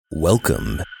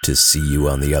Welcome to See You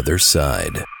on the Other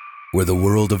Side, where the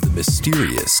world of the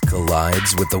mysterious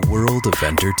collides with the world of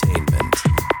entertainment.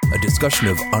 A discussion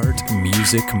of art,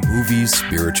 music, movies,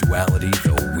 spirituality,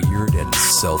 the weird, and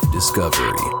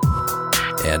self-discovery.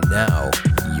 And now,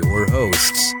 your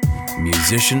hosts,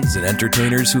 musicians and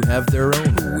entertainers who have their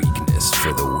own weakness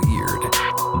for the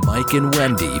weird, Mike and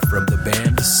Wendy from the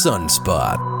band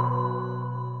Sunspot.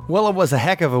 Well, it was a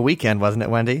heck of a weekend, wasn't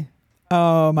it, Wendy?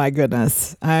 Oh, my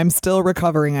goodness. I'm still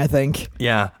recovering, I think.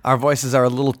 Yeah, our voices are a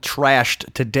little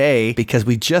trashed today because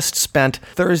we just spent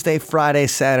Thursday, Friday,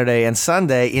 Saturday, and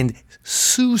Sunday in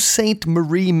Sault Ste.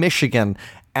 Marie, Michigan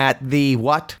at the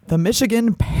what? The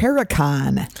Michigan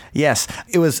Paracon. Yes,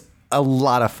 it was a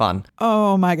lot of fun.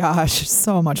 Oh, my gosh.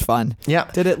 So much fun. Yeah.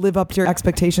 Did it live up to your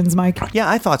expectations, Mike? Yeah,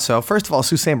 I thought so. First of all,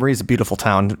 Sault Ste. Marie is a beautiful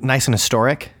town, nice and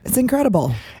historic. It's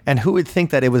incredible. And who would think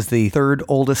that it was the third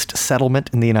oldest settlement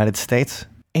in the United States?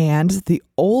 And the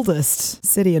oldest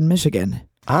city in Michigan.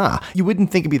 You wouldn't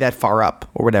think it'd be that far up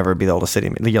or whatever, it'd be the oldest city.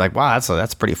 You're like, wow,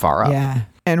 that's pretty far up. Yeah.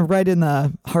 And right in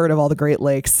the heart of all the Great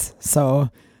Lakes. So,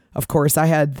 of course, I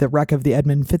had the wreck of the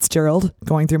Edmund Fitzgerald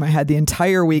going through my head the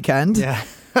entire weekend. Yeah.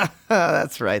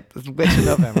 That's right. The Witch of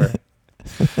November.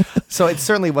 So it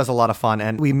certainly was a lot of fun,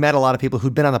 and we met a lot of people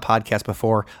who'd been on the podcast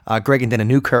before. Greg and Dana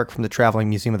Newkirk from the Traveling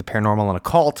Museum of the Paranormal and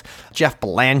Occult, Jeff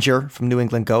Belanger from New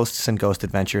England Ghosts and Ghost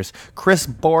Adventures, Chris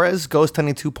Borres, Ghost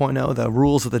Hunting 2.0, the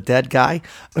Rules of the Dead guy.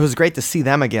 It was great to see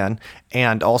them again,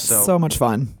 and also so much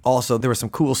fun. Also, there were some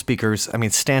cool speakers. I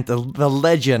mean, the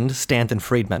legend Stanton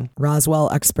Friedman,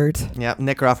 Roswell expert. Yeah,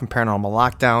 Nick Ruff from Paranormal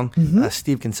Lockdown,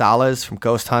 Steve Gonzalez from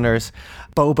Ghost Hunters,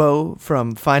 Bobo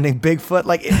from Finding Bigfoot.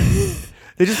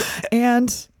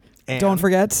 And don't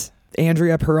forget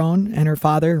Andrea Perrone and her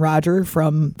father, Roger,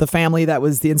 from the family that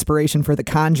was the inspiration for The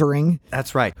Conjuring.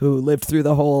 That's right. Who lived through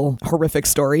the whole horrific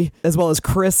story, as well as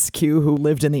Chris Q, who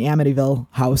lived in the Amityville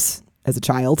house as a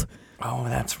child. Oh,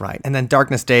 that's right. And then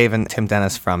Darkness Dave and Tim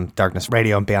Dennis from Darkness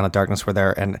Radio and Beyond the Darkness were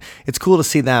there. And it's cool to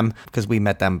see them because we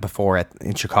met them before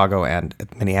in Chicago and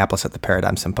at Minneapolis at the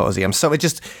Paradigm Symposium. So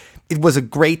it was a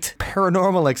great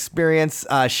paranormal experience.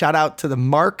 Shout out to the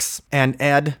Marks and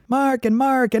Ed. Mark and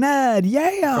Ed,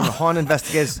 yeah! From the Haunt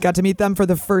Investigators. Got to meet them for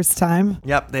the first time.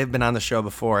 Yep, they've been on the show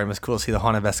before, and it was cool to see the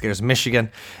Haunt Investigators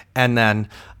Michigan. And then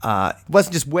it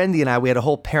wasn't just Wendy and I, we had a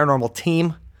whole paranormal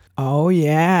team. Oh,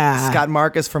 yeah. Scott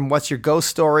Marcus from What's Your Ghost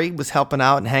Story was helping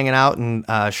out and hanging out and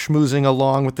schmoozing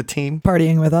along with the team.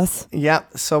 Partying with us. Yeah,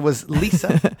 so was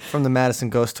Lisa from the Madison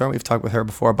Ghost Tour. We've talked with her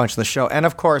before a bunch of the show. And,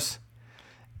 of course,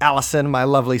 Allison, my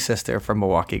lovely sister from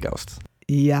Milwaukee Ghosts.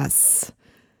 Yes.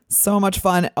 So much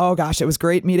fun. Oh, gosh, it was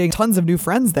great meeting tons of new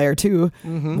friends there, too,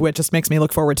 which just makes me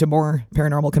look forward to more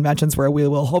paranormal conventions where we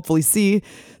will hopefully see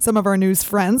some of our new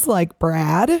friends like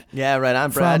Brad. Yeah, right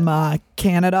on, Brad. From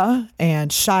Canada,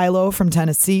 and Shiloh from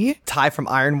Tennessee. Ty from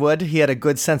Ironwood. He had a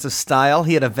good sense of style.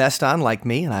 He had a vest on like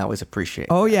me, and I always appreciate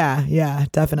that. Yeah,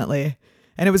 definitely.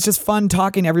 And it was just fun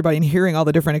talking to everybody and hearing all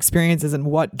the different experiences and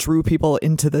what drew people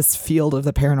into this field of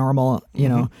the paranormal. You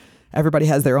know, everybody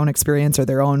has their own experience or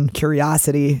their own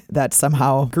curiosity that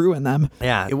somehow grew in them.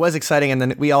 Yeah, it was exciting. And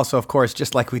then we also, of course,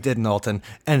 just like we did in Alton,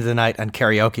 ended the night on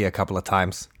karaoke a couple of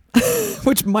times.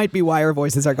 Which might be why our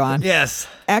voices are gone. Yes.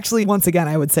 Actually, once again,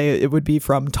 I would say it would be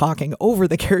from talking over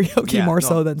the karaoke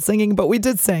so than singing, but we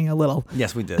did sing a little.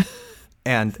 Yes, we did.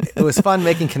 And it was fun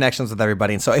making connections with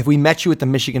everybody. And so if we met you at the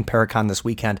Michigan Paracon this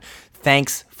weekend,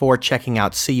 thanks for checking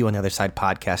out See You on the Other Side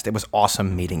podcast. It was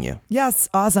awesome meeting you. Yes,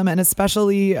 awesome. And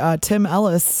especially Tim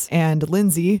Ellis and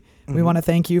Lindsay. We want to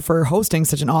thank you for hosting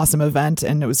such an awesome event.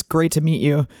 And it was great to meet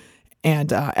you.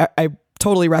 And I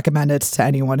totally recommend it to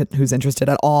anyone who's interested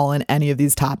at all in any of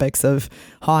these topics of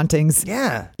hauntings,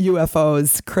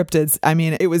 UFOs, cryptids. I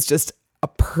mean, it was just a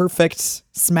perfect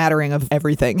smattering of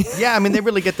everything. Yeah, I mean, they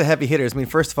really get the heavy hitters. I mean,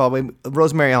 first of all,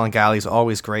 Rosemary Ellen Guiley is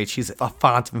always great. She's a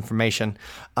font of information.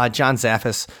 John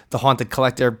Zaffis, the Haunted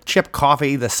Collector. Chip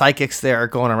Coffey, the psychics there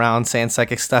going around saying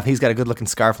psychic stuff. He's got a good-looking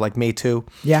scarf like me, too.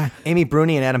 Yeah. Amy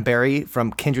Bruni and Adam Berry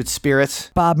from Kindred Spirits.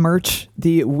 Bob Murch,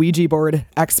 the Ouija board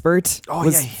expert,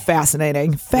 was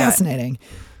fascinating. Fascinating. Yeah.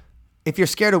 If you're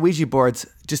scared of Ouija boards,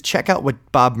 just check out what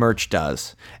Bob Murch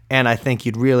does. And I think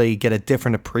you'd really get a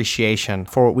different appreciation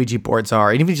for what Ouija boards are,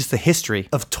 and even just the history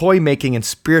of toy making and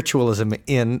spiritualism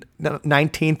in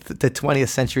 19th to 20th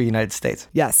century United States.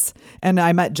 Yes. And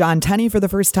I met John Tenney for the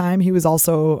first time. He was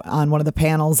also on one of the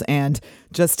panels and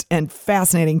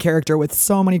fascinating character with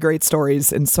so many great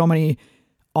stories and so many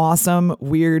awesome,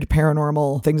 weird,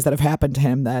 paranormal things that have happened to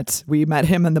him that we met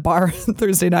him in the bar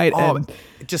Thursday night. And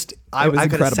I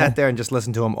could have sat there and just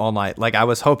listened to him all night. Like I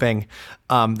was hoping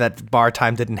that bar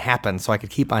time didn't happen so I could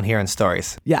keep on hearing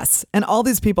stories. Yes. And all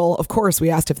these people, of course, we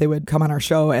asked if they would come on our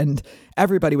show, and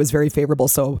everybody was very favorable.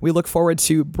 So we look forward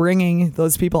to bringing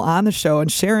those people on the show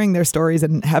and sharing their stories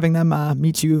and having them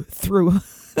meet you through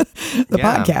the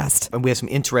podcast. And we have some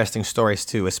interesting stories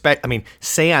too.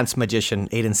 Seance magician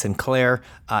Aidan Sinclair.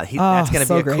 That's going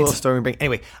to be a cool story we bring.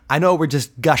 Anyway, I know we're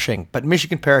just gushing, but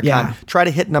Michigan Paracon, try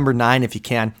to hit number 9 if you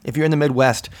can. If you're in the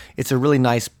Midwest, it's a really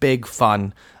nice, big,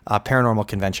 fun paranormal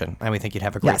convention, and we think you'd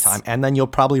have a great time. And then you'll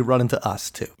probably run into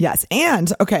us too. Yes.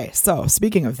 And so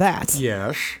speaking of that,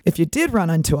 yes, if you did run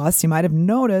into us, you might have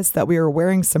noticed that we were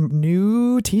wearing some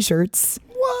new t-shirts.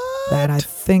 That I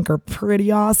think are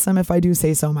pretty awesome, if I do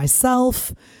say so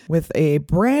myself, with a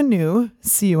brand new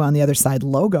See You on the Other Side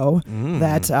logo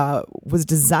that was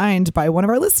designed by one of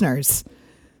our listeners.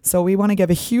 So we want to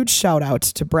give a huge shout out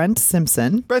to Brent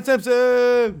Simpson. Brent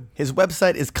Simpson! His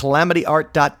website is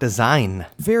calamityart.design.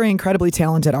 Very incredibly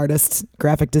talented artist,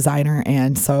 graphic designer,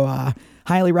 and so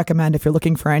highly recommend if you're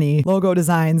looking for any logo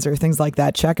designs or things like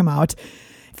that, check him out.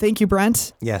 Thank you,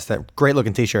 Brent. Yes, they're great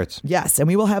looking t-shirts. Yes, and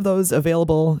we will have those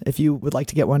available if you would like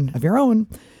to get one of your own.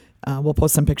 We'll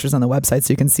post some pictures on the website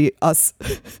so you can see us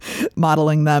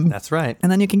modeling them. That's right.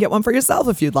 And then you can get one for yourself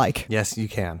if you'd like. Yes, you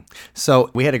can. So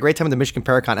we had a great time at the Michigan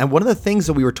Paracon. And one of the things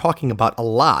that we were talking about a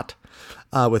lot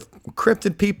with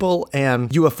cryptid people and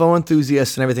UFO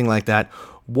enthusiasts and everything like that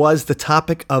was the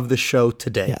topic of the show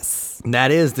today. Yes. And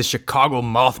that is the Chicago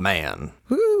Mothman.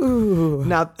 Ooh.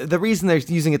 Now, the reason they're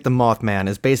using it the Mothman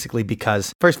is basically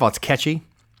because, first of all, it's catchy.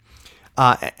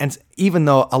 And even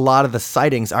though a lot of the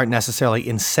sightings aren't necessarily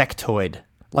insectoid,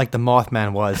 like the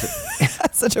Mothman was.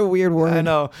 That's such a weird word. I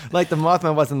know. Like the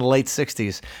Mothman was in the late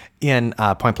 60s in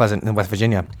Point Pleasant in West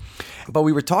Virginia. But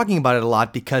we were talking about it a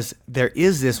lot because there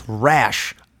is this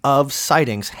rash of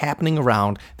sightings happening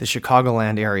around the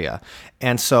Chicagoland area.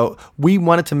 And so we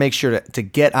wanted to make sure to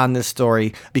get on this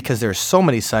story because there's so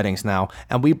many sightings now.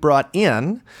 And we brought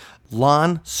in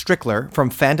Lon Strickler from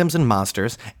Phantoms and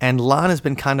Monsters, and Lon has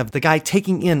been kind of the guy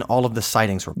taking in all of the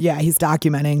sightings. Yeah, he's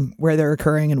documenting where they're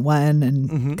occurring and when,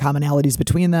 and commonalities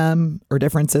between them or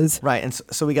differences. Right, and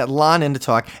so we got Lon in to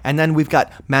talk, and then we've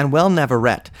got Manuel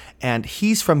Navarette, and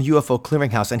he's from UFO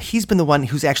Clearinghouse, and he's been the one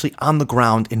who's actually on the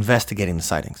ground investigating the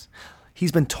sightings.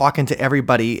 He's been talking to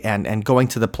everybody and going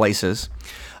to the places.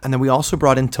 And then we also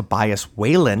brought in Tobias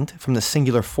Wayland from the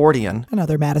Singular Fortean.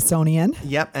 Another Madisonian.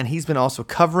 Yep, and he's been also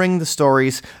covering the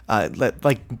stories.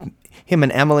 Like him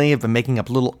and Emily have been making up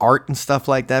little art and stuff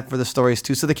like that for the stories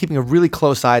too. So they're keeping a really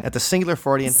close eye at the Singular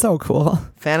Fortean. So cool.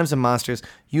 Phantoms and Monsters,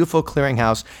 UFO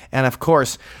Clearinghouse, and of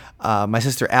course, my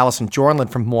sister Allison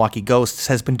Jornlund from Milwaukee Ghosts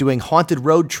has been doing haunted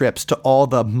road trips to all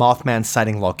the Mothman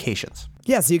sighting locations.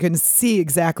 Yes, you can see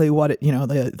exactly what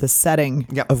the setting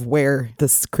of where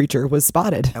this creature was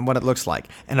spotted. And what it looks like.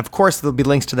 And of course, there'll be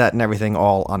links to that and everything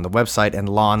all on the website and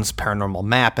Lon's paranormal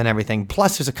map and everything.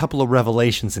 Plus, there's a couple of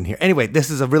revelations in here. Anyway,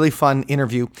 this is a really fun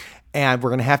interview, and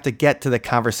we're going to have to get to the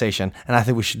conversation, and I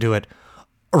think we should do it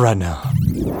right now.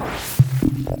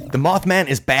 The Mothman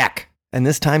is back, and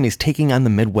this time he's taking on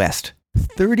the Midwest.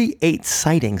 38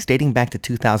 sightings dating back to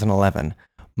 2011.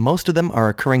 Most of them are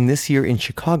occurring this year in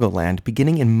Chicagoland,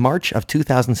 beginning in March of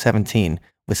 2017,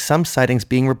 with some sightings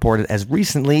being reported as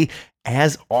recently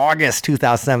as August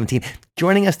 2017.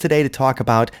 Joining us today to talk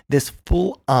about this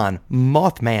full-on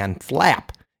Mothman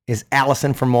flap is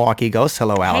Allison from Milwaukee Ghosts.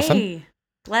 Hello, Allison. Hey,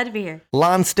 glad to be here.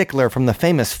 Lon Strickler from the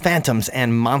famous Phantoms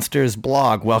and Monsters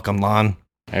blog. Welcome, Lon.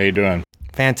 How you doing?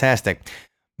 Fantastic.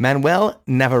 Manuel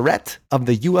Navarette of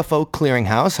the UFO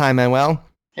Clearinghouse. Hi, Manuel.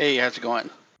 Hey, how's it going?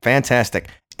 Fantastic.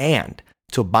 And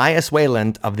Tobias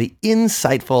Wayland of the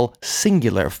insightful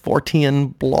Singular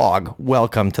Fortean blog.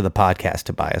 Welcome to the podcast,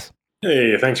 Tobias.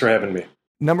 Hey, thanks for having me.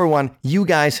 Number one, you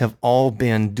guys have all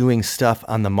been doing stuff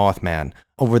on the Mothman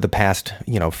over the past,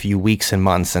 few weeks and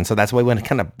months. And so that's why we want to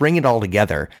kind of bring it all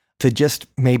together to just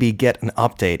maybe get an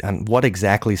update on what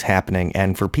exactly is happening.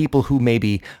 And for people who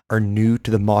maybe are new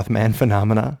to the Mothman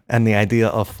phenomena and the idea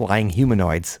of flying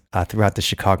humanoids throughout the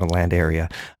Chicagoland area,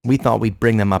 we thought we'd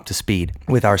bring them up to speed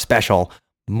with our special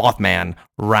Mothman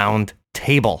Round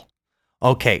Table.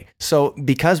 Okay, so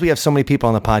because we have so many people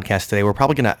on the podcast today, we're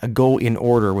probably going to go in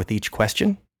order with each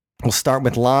question. We'll start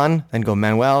with Lon, then go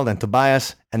Manuel, then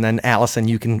Tobias, and then Allison,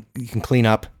 you can clean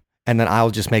up, and then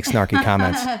I'll just make snarky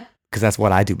comments. Because that's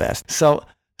what I do best. So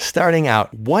starting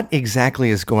out, what exactly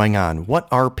is going on? What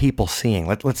are people seeing?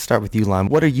 Let's start with you, Lon.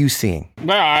 What are you seeing?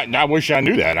 Well, I wish I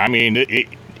knew that. I mean,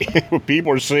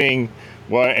 people are seeing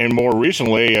Well, and more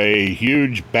recently, a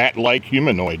huge bat-like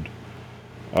humanoid.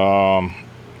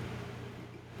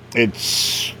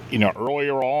 It's,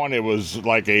 earlier on, it was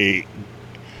like a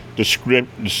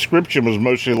description was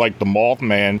mostly like the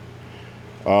Mothman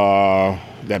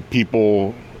that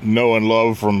people know and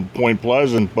love from Point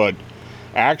Pleasant, but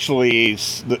actually,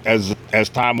 as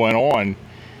time went on,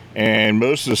 and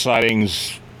most of the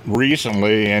sightings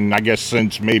recently, and I guess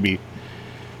since maybe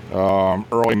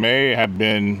early May, have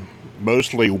been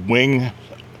mostly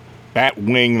bat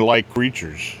wing-like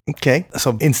creatures. Okay,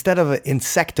 so instead of an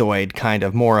insectoid, kind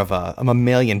of more of a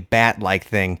mammalian bat-like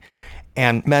thing.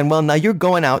 And Manuel, now you're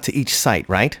going out to each site,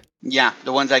 right? Yeah,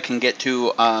 the ones I can get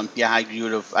to.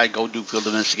 I go do field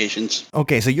investigations.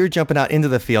 Okay, so you're jumping out into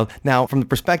the field. Now, from the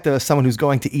perspective of someone who's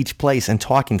going to each place and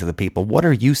talking to the people, what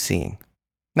are you seeing?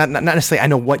 Not necessarily I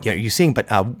know what you're seeing, but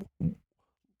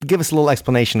give us a little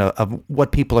explanation of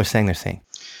what people are saying they're seeing.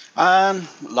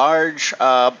 Large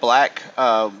black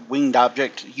winged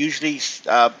object. Usually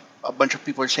a bunch of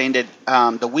people are saying that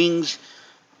the wings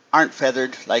aren't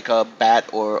feathered like a bat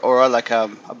or like a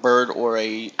bird or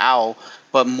a owl,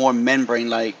 but more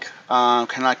membrane-like, kind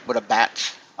of like what a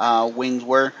bat's wings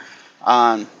were.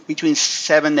 Between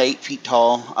 7 to 8 feet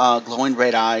tall, glowing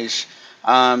red eyes.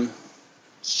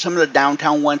 Some of the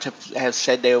downtown ones have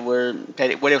said it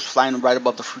was flying right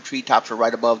above the treetops or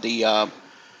right above the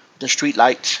street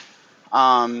lights.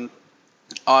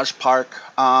 Oz Park,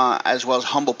 as well as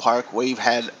Humble Park, we've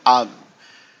had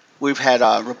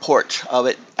reports of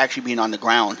it actually being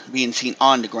seen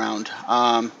on the ground.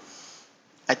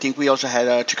 I think we also had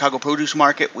a Chicago Produce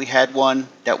Market. We had one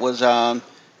that was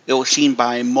it was seen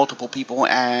by multiple people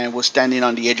and was standing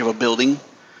on the edge of a building.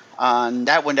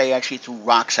 That one they actually threw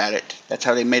rocks at it. That's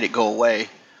how they made it go away.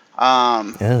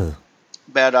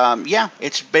 But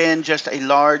it's been just a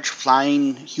large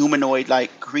flying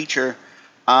humanoid-like creature.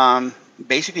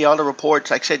 Basically, all the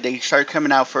reports, like I said, they started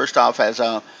coming out first off as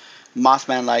a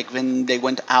Mothman-like, then they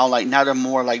went to owl-like. Now they're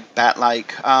more like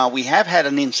bat-like. We have had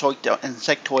an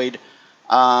insectoid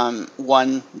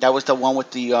one. That was the one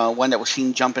with the one that was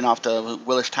seen jumping off the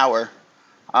Willis Tower.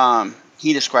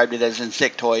 He described it as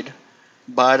insectoid.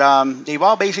 But they've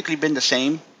all basically been the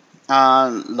same.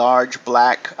 Large,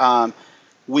 black,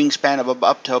 wingspan of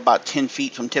up to about 10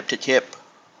 feet from tip to tip,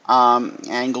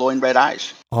 and glowing red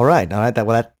eyes. All right.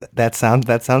 That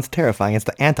sounds terrifying. It's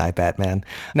the anti-Batman.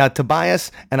 Now,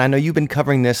 Tobias, and I know you've been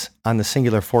covering this on the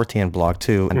Singular Fortean blog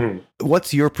too. And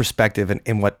what's your perspective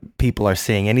in what people are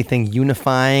seeing? Anything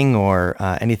unifying or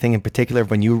anything in particular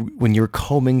when you're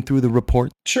combing through the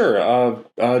report? Sure,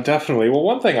 definitely. Well,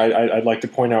 one thing I'd like to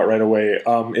point out right away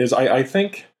is I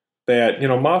think that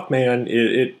Mothman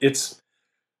it's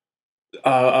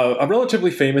a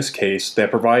relatively famous case that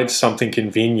provides something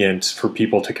convenient for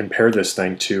people to compare this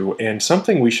thing to, and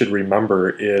something we should remember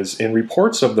is in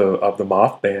reports of the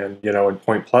Mothman, in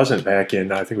Point Pleasant back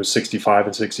in I think it was 65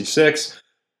 and 66.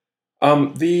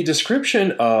 The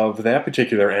description of that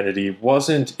particular entity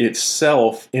wasn't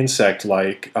itself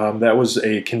insect-like. That was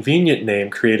a convenient name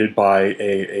created by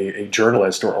a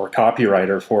journalist or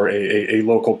copywriter for a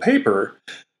local paper,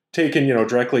 taken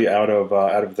directly out of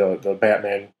the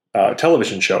Batman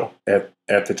television show at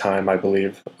the time, I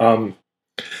believe.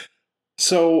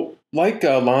 So, like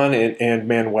Lon and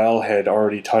Manuel had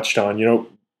already touched on,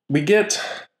 we get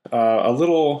a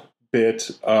little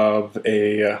bit of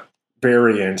a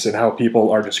variance in how people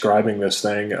are describing this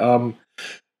thing.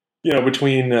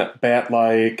 Between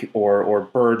bat-like or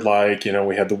bird-like,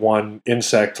 we had the one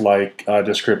insect-like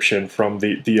description from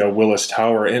the Willis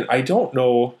Tower, and I don't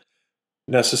know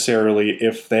necessarily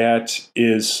if that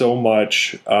is so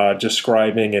much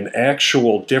describing an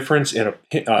actual difference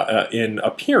in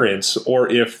appearance, or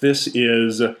if this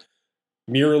is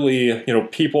merely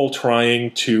people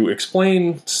trying to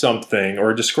explain something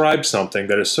or describe something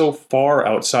that is so far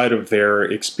outside of their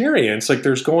experience. Like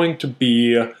there's going to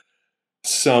be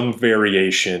some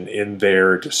variation in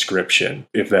their description,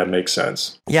 if that makes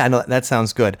sense. Yeah, no, that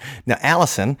sounds good. Now,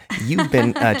 Allison, you've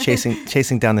been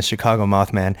chasing down the Chicago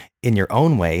Mothman in your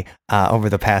own way over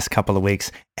the past couple of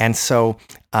weeks. And so,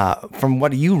 from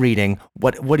what are you reading,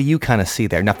 what do you kind of see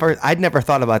there? Now, first, I'd never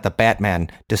thought about the Batman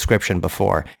description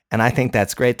before, and I think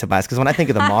that's great, Tobias, because when I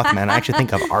think of the Mothman, I actually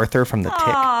think of Arthur from The Tick.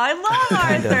 Oh, I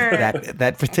love Arthur.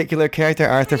 That particular character,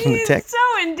 Arthur from The Tick. So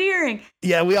endearing.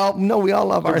 Yeah, we all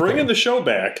love We're Arthur. bringing the show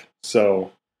back,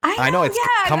 so I know it's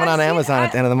coming on Amazon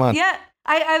at the end of the month. Yeah,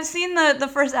 I've seen the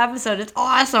first episode. It's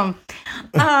awesome.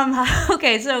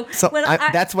 Okay, so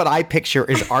that's what I picture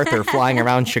is Arthur flying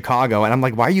around Chicago, and I'm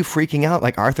like, why are you freaking out?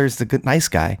 Like Arthur's the good, nice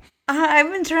guy.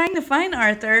 I've been trying to find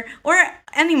Arthur or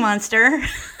any monster.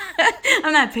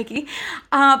 I'm not picky,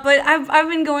 but I've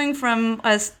been going from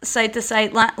site to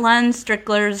site. Len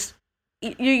Strickler's,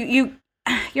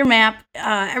 your map,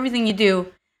 everything you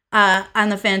do on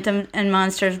the Phantom and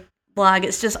Monsters blog,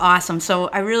 it's just awesome. So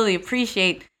I really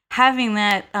appreciate having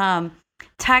that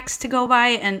text to go by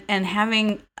and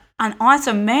having an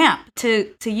awesome map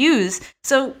to use.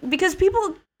 So because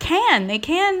people they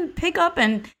can pick up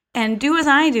and do as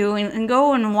I do and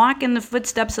go and walk in the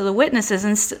footsteps of the witnesses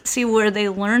and see where they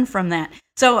learn from that.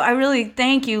 So I really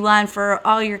thank you, Lon, for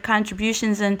all your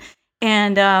contributions and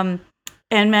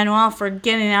Manuel for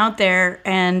getting out there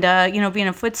and being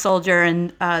a foot soldier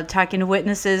and talking to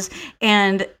witnesses,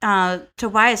 and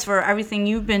Tobias for everything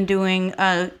you've been doing,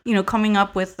 coming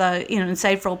up with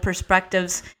insightful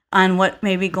perspectives on what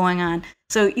may be going on.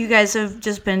 So you guys have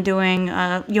just been doing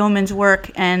yeoman's work,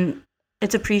 and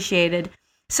it's appreciated.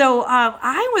 So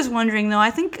I was wondering, though,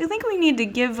 I think we need to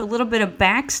give a little bit of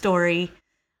backstory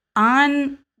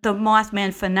on the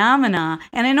Mothman phenomena,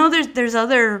 and I know there's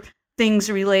other things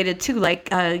related to,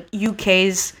 like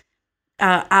UK's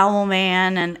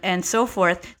Owlman and so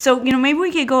forth. So maybe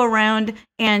we could go around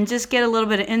and just get a little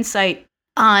bit of insight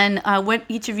on what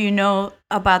each of you know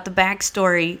about the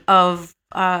backstory of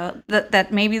that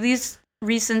maybe these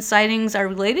recent sightings are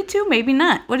related to, maybe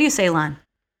not. What do you say, Lon?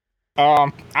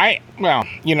 I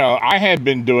had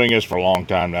been doing this for a long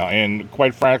time now, and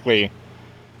quite frankly,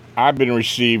 I've been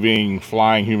receiving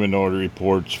flying humanoid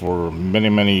reports for many,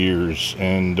 many years,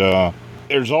 and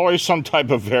there's always some type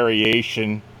of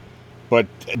variation, but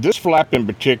this flap in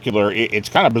particular, it's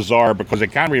kind of bizarre because it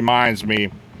kind of reminds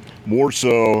me more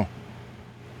so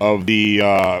of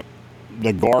the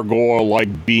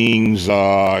gargoyle-like beings,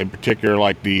 in particular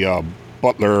like the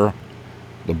butler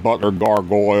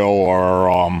gargoyle,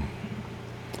 or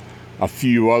a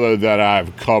few other that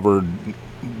I've covered.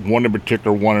 One in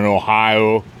particular, one in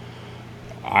Ohio,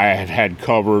 I had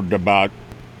covered about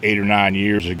 8 or 9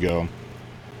 years ago.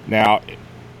 Now,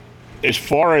 as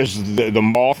far as the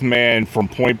Mothman from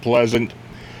Point Pleasant,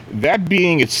 that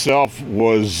being itself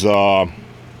was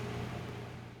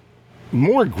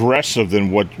more aggressive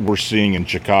than what we're seeing in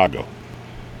Chicago.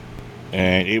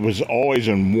 And it was always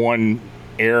in one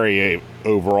area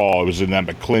overall. It was in that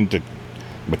McClinton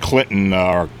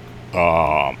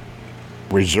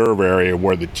reserve area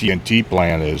where the TNT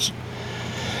plant is.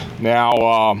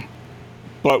 Now,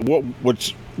 but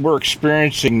what's we're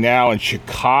experiencing now in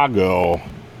Chicago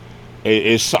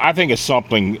is I think it's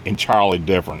something entirely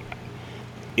different.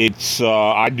 It's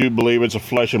I do believe it's a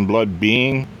flesh and blood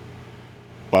being,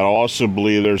 but I also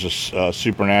believe there's a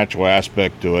supernatural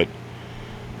aspect to it.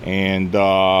 And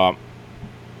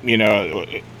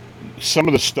some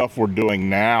of the stuff we're doing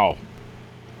now.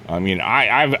 I mean,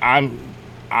 I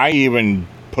even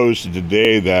posted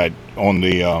today that on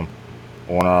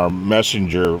our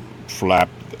messenger thread,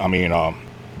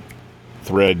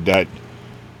 that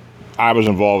I was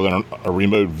involved in a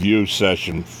remote view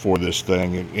session for this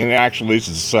thing, and actually this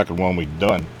is the second one we've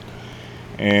done.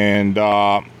 And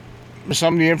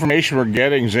some of the information we're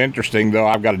getting is interesting, though.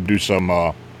 I've got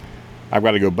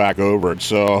to go back over it.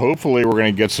 So hopefully we're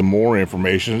going to get some more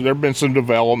information. There have been some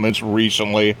developments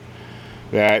recently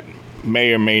that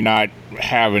may or may not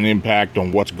have an impact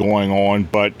on what's going on,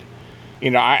 but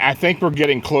I think we're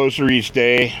getting closer each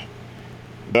day.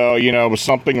 Though, with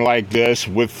something like this,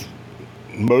 with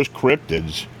most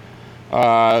cryptids,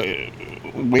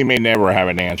 we may never have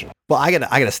an answer. Well, I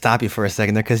gotta stop you for a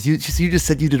second there, because you just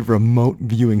said you did a remote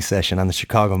viewing session on the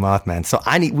Chicago Mothman. So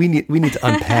we need to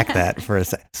unpack that for a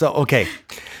second. So okay,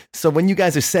 so when you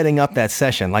guys are setting up that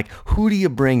session, like, who do you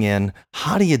bring in?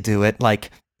 How do you do it?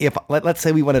 Like, if let's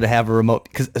say we wanted to have a remote,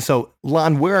 so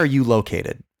Lon, where are you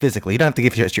located physically? You don't have to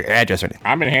give us your address or anything.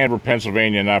 I'm in Hanover,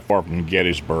 Pennsylvania, not far from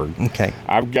Gettysburg. Okay.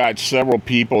 I've got several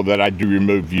people that I do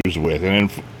remote views with, and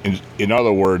in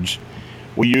other words,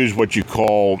 we use what you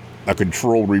call a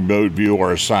controlled remote view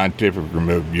or a scientific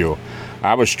remote view.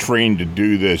 I was trained to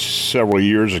do this several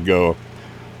years ago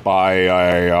by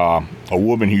a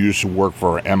woman who used to work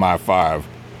for MI5,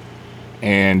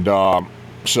 and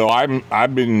so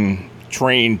I've been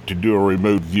trained to do a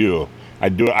remote view. I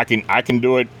can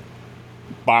do it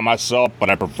by myself, but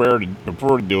I prefer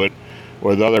to do it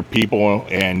with other people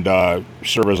and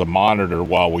serve as a monitor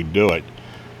while we do it.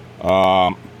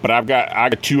 But I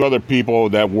got two other people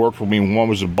that worked for me. One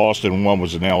was in Boston, and one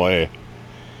was in LA.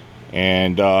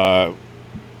 And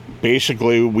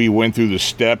basically, we went through the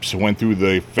steps, went through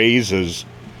the phases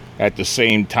at the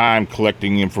same time,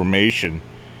 collecting information.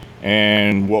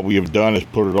 And what we have done is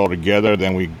put it all together.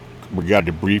 Then we got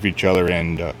to brief each other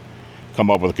and come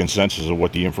up with a consensus of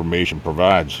what the information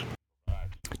provides.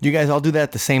 Do you guys all do that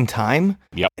at the same time?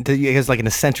 Yep. Do you guys do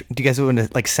you guys go into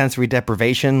like sensory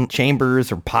deprivation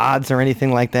chambers or pods or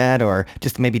anything like that, or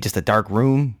maybe just a dark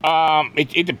room?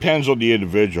 It depends on the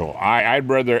individual. I'd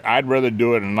rather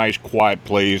do it in a nice quiet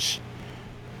place,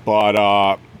 but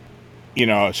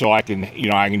so I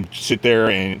can sit there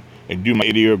and do my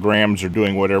ideograms or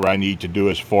doing whatever I need to do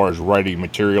as far as writing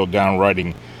material down,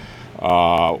 writing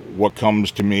what comes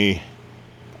to me.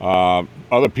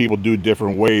 Other people do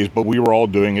different ways, but we were all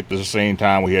doing it at the same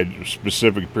time. We had a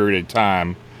specific period of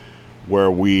time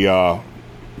where we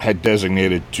had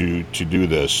designated to do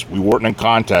this. We weren't in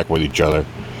contact with each other,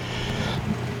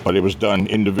 but it was done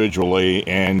individually.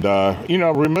 And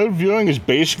remote viewing is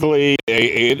basically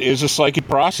it is a psychic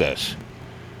process,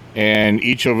 and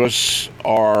each of us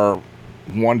are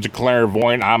one's a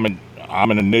clairvoyant. I'm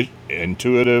an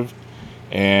intuitive,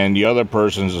 and the other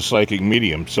person's a psychic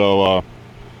medium. So.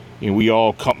 We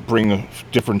all bring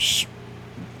different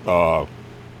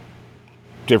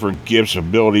gifts,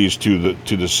 abilities to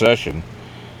the session,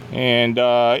 and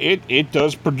it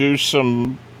does produce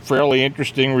some fairly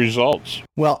interesting results.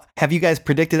 Well, have you guys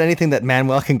predicted anything that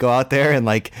Manuel can go out there and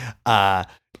like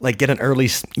get an early,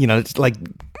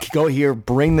 go here,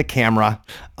 bring the camera?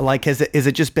 Like, is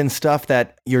it just been stuff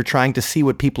that you're trying to see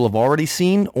what people have already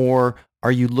seen, or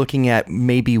are you looking at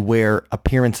maybe where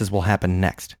appearances will happen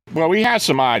next? Well, we have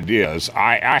some ideas.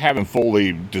 I haven't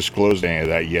fully disclosed any of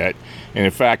that yet. And in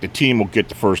fact, the team will get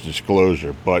the first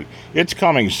disclosure, but it's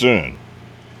coming soon.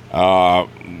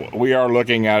 We are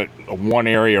looking at one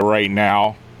area right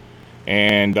now,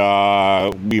 and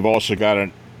we've also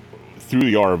through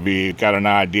the RV, got an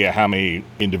idea how many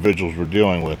individuals we're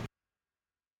dealing with.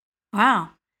 Wow.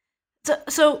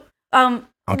 So okay,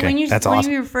 when you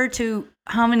refer to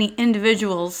how many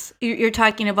individuals, you're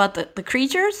talking about the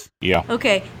creatures? Yeah.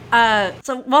 Okay.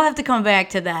 So we'll have to come back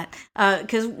to that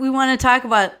because we want to talk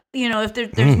about, if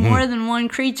there's more than one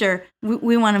creature,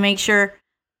 we want to make sure,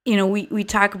 we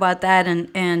talk about that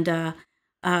and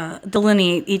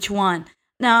delineate each one.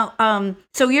 Now,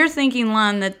 so you're thinking,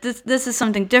 Lon, that this is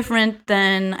something different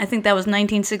than, I think that was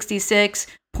 1966,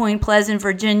 Point Pleasant,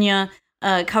 Virginia,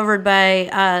 covered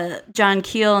by John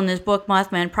Keel in his book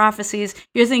Mothman Prophecies.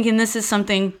 You're thinking this is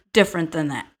something different than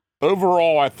that?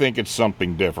 Overall, I think it's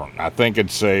something different. I think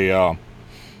it's I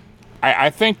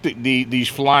think that these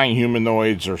flying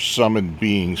humanoids are summoned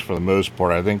beings for the most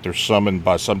part. I think they're summoned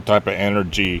by some type of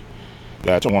energy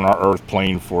that's on our Earth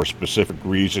plane for a specific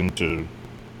reason to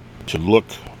look,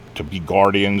 to be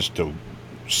guardians, to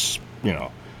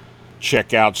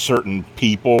check out certain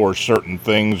people or certain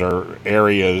things or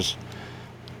areas.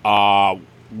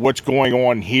 What's going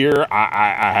on here,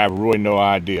 I have really no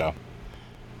idea.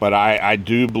 But I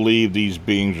do believe these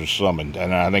beings are summoned,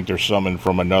 and I think they're summoned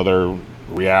from another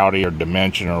reality or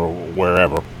dimension or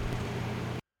wherever.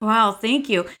 Wow, thank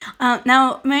you.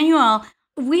 Now, Manuel,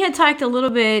 we had talked a little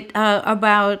bit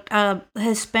about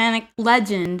Hispanic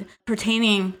legend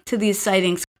pertaining to these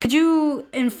sightings. Could you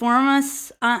inform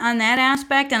us on that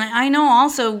aspect? And I know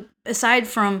also, aside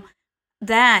from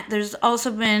that, there's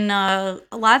also been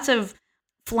lots of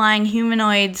flying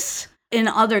humanoids in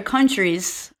other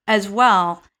countries as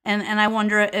well. And I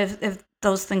wonder if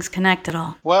those things connect at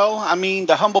all. Well, I mean,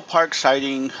 the Humboldt Park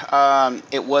sighting,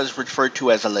 it was referred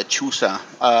to as a lechuza.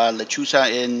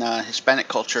 Lechuza in Hispanic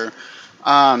culture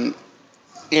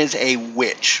is a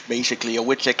witch, basically, a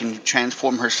witch that can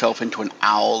transform herself into an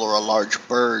owl or a large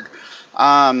bird.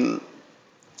 I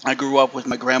grew up with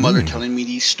my grandmother telling me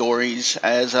these stories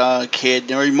as a kid.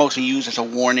 They were mostly used as a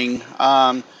warning.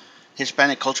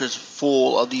 Hispanic culture is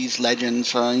full of these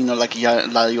legends, like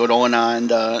La Llorona and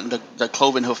the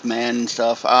Cloven Hoof Man and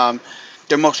stuff.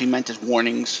 They're mostly meant as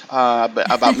warnings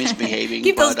about misbehaving.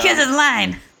 Keep those kids in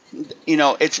line.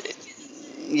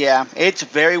 It's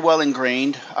very well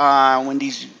ingrained. When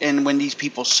these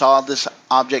people saw this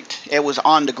object, it was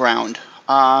on the ground.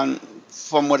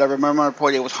 From what I remember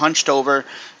reported, it was hunched over,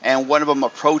 and one of them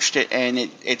approached it, and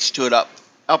it stood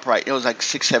upright. It was like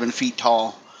 6-7 feet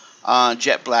tall,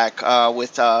 jet black,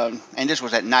 and this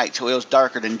was at night, so it was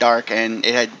darker than dark, and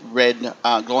it had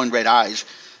glowing red eyes.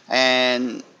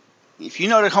 And if you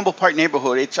know the Humboldt Park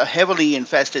neighborhood, it's heavily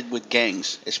infested with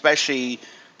gangs, especially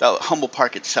the Humboldt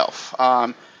Park itself.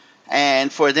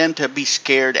 And for them to be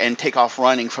scared and take off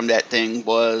running from that thing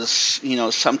was,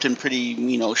 something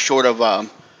pretty, short of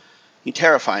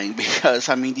terrifying, because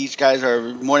these guys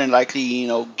are more than likely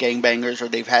gangbangers, or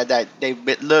they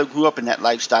grew up in that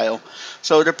lifestyle,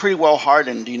 so they're pretty well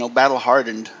hardened, battle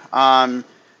hardened, and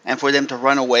for them to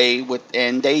run away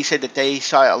and they said that they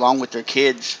saw it along with their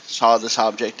kids, saw this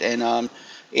object, and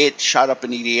it shot up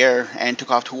into the air and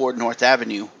took off toward North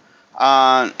Avenue.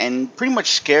 and pretty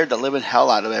much scared the living hell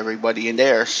out of everybody in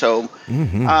there. So,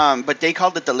 but they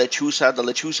called it the lechuza. The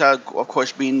lechuza, of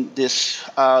course, being this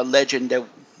legend that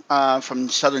from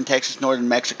southern Texas, northern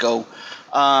Mexico,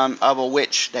 of a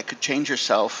witch that could change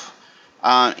herself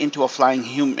into a flying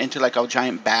human, into like a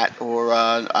giant bat or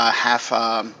a half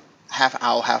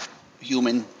owl, half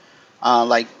human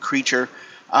like creature.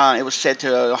 It was said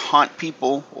to haunt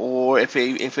people, or if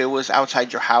it was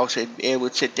outside your house, it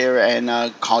would sit there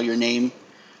and call your name.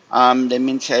 That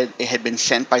means that it had been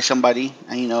sent by somebody,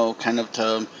 kind of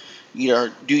to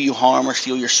either do you harm or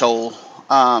steal your soul.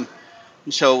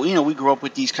 So, we grew up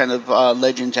with these kind of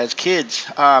legends as kids.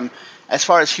 As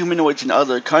far as humanoids in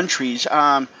other countries,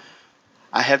 I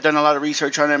have done a lot of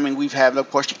research on it. I mean, we've had, of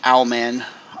course, the Owlman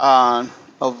I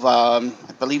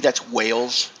believe that's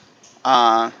Wales.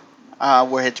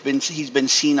 Where he's been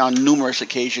seen on numerous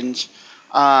occasions.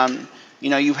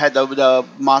 You've had the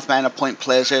Mothman of Point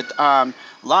Pleasant.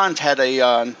 Lons had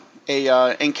a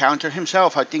encounter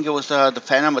himself. I think it was the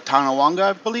Phantom of Tonawanga,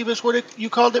 I believe is what you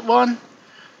called it, Juan.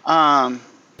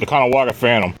 The Kanawha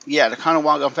Phantom. Yeah, the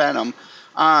Kanawha Phantom.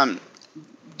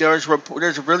 There's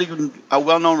a really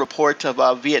well-known report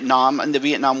of Vietnam and the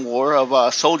Vietnam War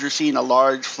of soldiers seeing a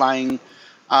large flying,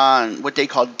 what they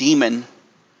call demon.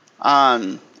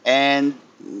 And,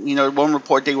 one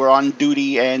report they were on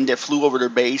duty and it flew over their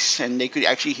base and they could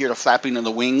actually hear the flapping of the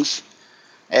wings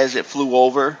as it flew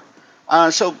over.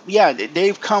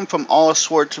 They've come from all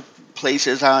sorts of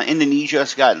places.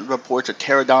 Indonesia's got reports of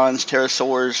pterodons,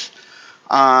 pterosaurs.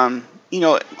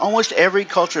 Almost every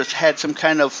culture has had some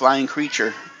kind of flying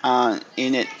creature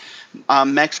in it.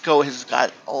 Mexico has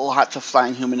got lots of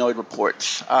flying humanoid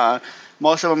reports.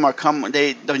 Most of them are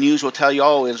the news will tell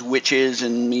you, is witches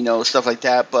and, stuff like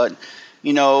that. But,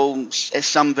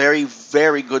 some very,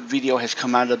 very good video has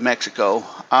come out of Mexico.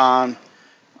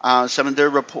 Some of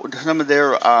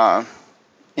their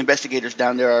investigators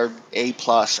down there are A+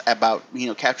 about,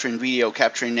 capturing video,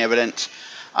 capturing evidence.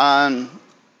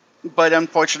 But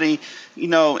unfortunately,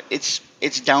 it's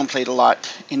downplayed a lot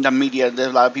in the media. There's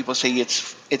a lot of people say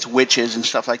it's witches and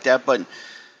stuff like that. But,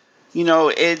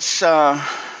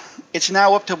 it's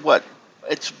now up to what?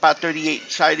 It's about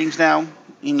 38 sightings now,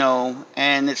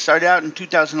 and it started out in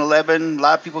 2011. A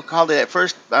lot of people called it at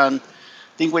first, I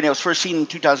think when it was first seen in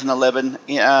 2011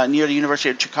 near the University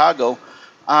of Chicago,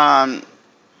 I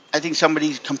think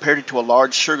somebody compared it to a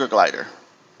large sugar glider.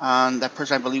 That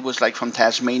person, I believe, was like from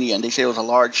Tasmania, and they say it was a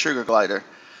large sugar glider,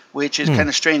 which is kind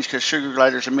of strange because sugar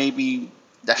gliders are maybe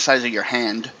the size of your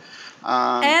hand.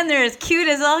 And they're as cute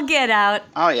as all get out.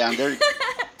 Oh, yeah, they're...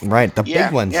 Right, the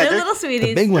big ones. Yeah, they're little sweeties.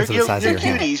 The big ones are the size of your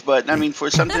hand. They're cuties, but I mean, for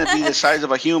something to be the size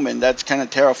of a human, that's kind of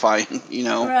terrifying,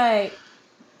 Right.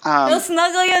 They'll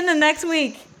snuggle you in the next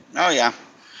week. Oh, yeah.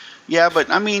 Yeah, but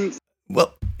I mean...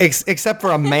 Well, except for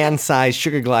a man-sized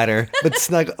sugar glider, but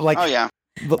Oh, yeah.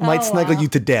 But might snuggle you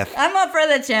to death. I'm up for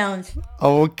the challenge.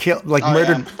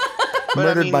 Murdered. But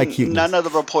murdered by cuteness. None of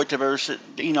the reports have ever said,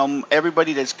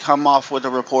 everybody that's come off with the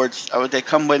reports, or they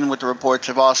come in with the reports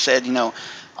have all said,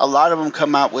 a lot of them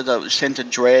come out with a sense of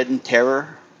dread and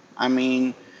terror. I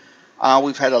mean,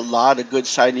 we've had a lot of good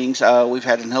sightings. We've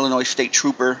had an Illinois state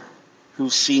trooper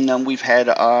who's seen them. We've had,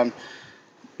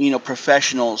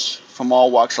 professionals from all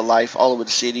walks of life all over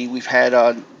the city. We've had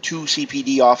 2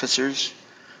 CPD officers.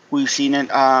 We've seen it.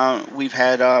 We've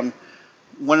had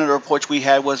one of the reports we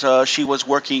had was she worked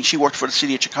for the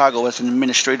city of Chicago as an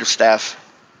administrative staff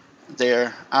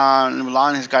there.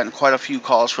 Milan has gotten quite a few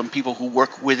calls from people who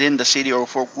work within the city or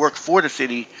work for the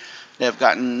city that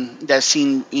have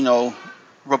seen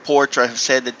reports or have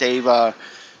said that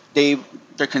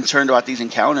they're concerned about these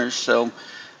encounters. So,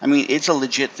 I mean, it's a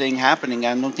legit thing happening.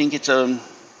 I don't think it's a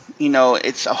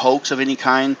hoax of any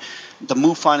kind. The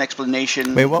MUFON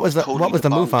explanation. Wait, what was the totally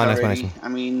MUFON already. explanation? I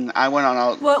mean, I went on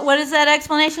a. What is that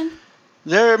explanation?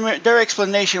 Their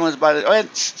explanation was about it. Oh,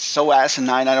 it's so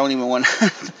asinine. I don't even want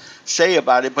to say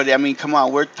about it. But I mean, come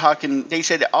on, we're talking. They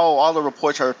said, all the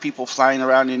reports are people flying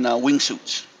around in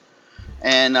wingsuits.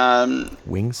 And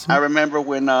wingsuit. I remember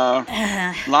when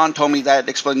Lon told me that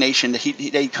explanation that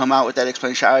they'd come out with that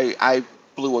explanation. I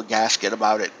blew a gasket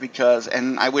about it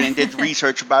and I went and did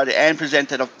research about it and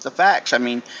presented the facts. I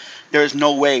mean. There's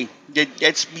no way.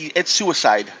 It's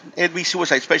suicide. It'd be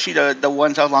suicide, especially the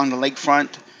ones out along the lakefront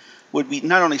would be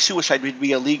not only suicide, but it'd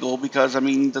be illegal because, I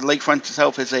mean, the lakefront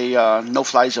itself is a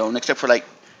no-fly zone, except for like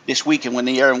this weekend when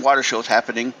the air and water show is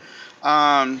happening.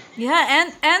 And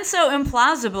so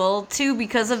implausible too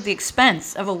because of the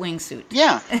expense of a wingsuit.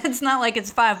 Yeah, it's not like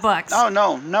it's $5. Oh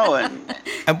no.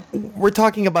 And we're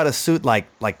talking about a suit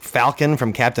like Falcon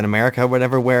from Captain America or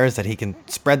whatever wears, that he can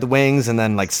spread the wings and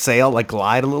then like sail, like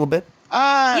glide a little bit. They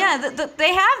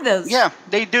have those. Yeah,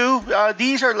 they do.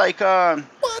 These are like what?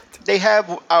 They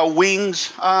have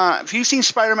wings. If you've seen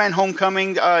Spider-Man: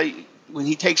 Homecoming, when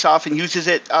he takes off and uses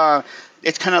it,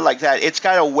 it's kind of like that. It's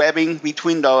got a webbing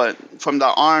between from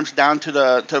the arms down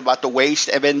to about the waist,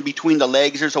 and then between the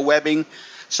legs there's a webbing.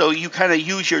 So you kind of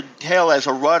use your tail as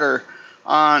a rudder,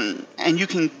 and you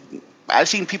can. I've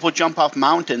seen people jump off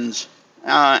mountains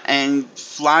and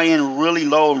fly in really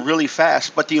low and really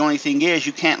fast. But the only thing is,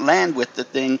 you can't land with the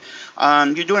thing.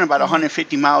 You're doing about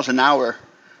 150 miles an hour.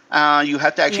 You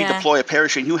have to actually deploy a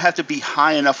parachute. You have to be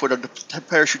high enough for the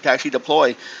parachute to actually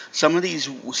deploy. Some of these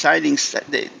sightings,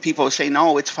 people say,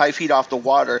 no, it's 5 feet off the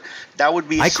water. That would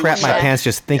be a suicide. I crap my pants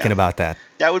just thinking about that.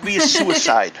 That would be a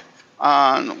suicide.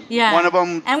 One of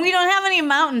them. And we don't have any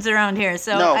mountains around here,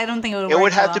 so no, I don't think it would work. It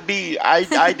would have to be,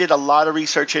 I did a lot of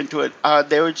research into it.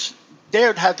 There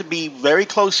would have to be very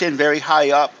close in, very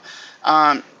high up,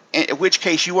 in which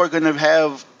case you are going to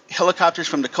have helicopters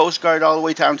from the Coast Guard all the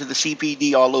way down to the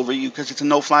CPD all over you, because it's a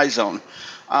no-fly zone.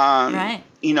 Right.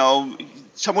 You know,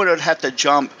 someone would have to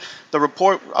jump. The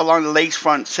report along the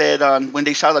lakefront said when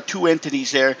they saw the two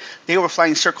entities there, they were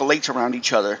flying Circle 8s around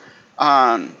each other.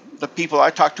 The people I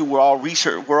talked to were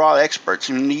all experts.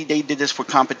 I mean, they did this for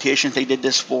competitions. They did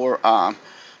this for,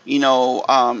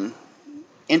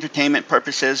 entertainment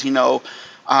purposes.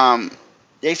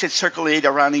 They said Circle 8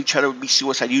 around each other would be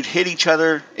suicide. You'd hit each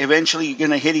other. Eventually, you're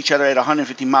going to hit each other at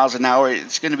 150 miles an hour.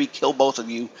 It's going to kill both of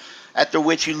you. After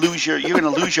which you're going to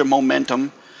lose your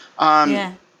momentum.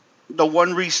 The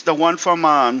one from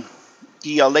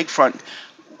the lakefront,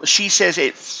 she says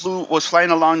it was flying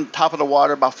along top of the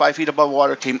water, about 5 feet above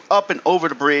water, came up and over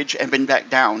the bridge and been back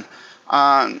down.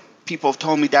 People have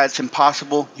told me that's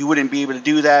impossible. You wouldn't be able to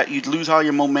do that. You'd lose all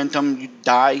your momentum. You'd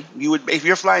die. If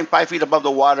you're flying 5 feet above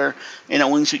the water in a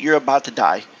wingsuit, you're about to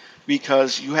die,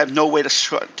 because you have no way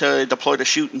to deploy the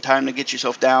chute in time to get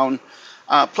yourself down.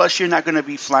 Plus, you're not going to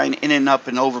be flying in and up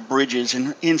and over bridges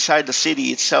and inside the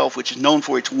city itself, which is known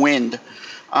for its wind.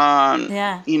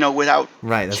 Without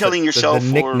killing yourself.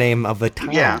 The nickname of the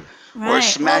town. Yeah. Right. Or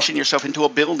smashing yourself into a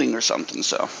building or something.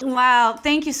 So. Wow,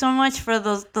 thank you so much for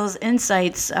those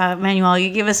insights, Manuel. You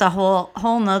give us a whole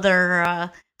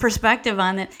nother perspective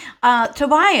on it.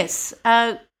 Tobias,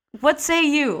 what say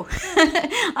you?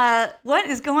 What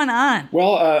is going on?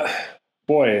 Well,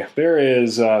 boy,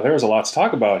 there's a lot to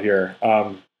talk about here.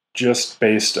 Just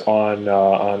based on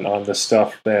the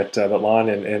stuff that Lon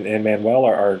and Manuel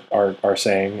are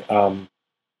saying,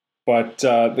 but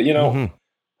mm-hmm.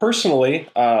 Personally,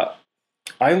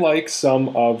 I like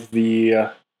some of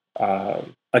the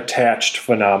attached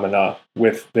phenomena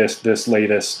with this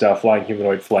latest flying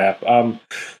humanoid flap.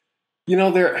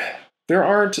 There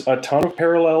aren't a ton of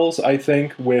parallels, I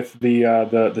think, with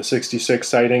the 66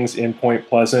 sightings in Point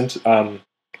Pleasant.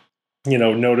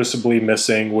 Noticeably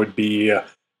missing would be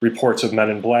reports of men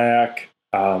in black,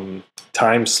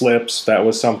 time slips. That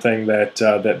was something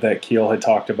that Keel had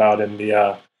talked about in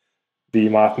the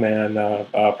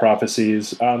Mothman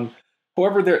prophecies.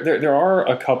 However, there are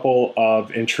a couple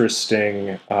of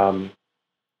interesting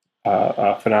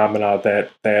phenomena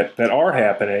that are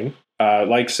happening,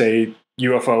 like, say,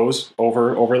 UFOs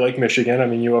over Lake Michigan. I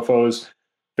mean, UFOs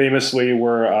famously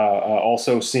were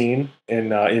also seen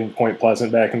in Point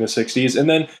Pleasant back in the 60s. And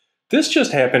then this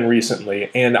just happened recently,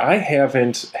 and I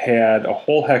haven't had a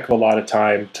whole heck of a lot of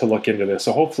time to look into this.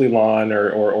 So hopefully Lon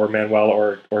or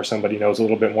Manuel or somebody knows a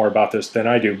little bit more about this than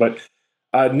I do. But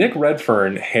Nick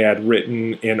Redfern had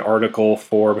written an article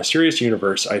for Mysterious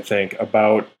Universe, I think,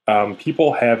 about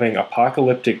people having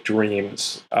apocalyptic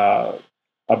dreams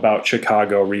about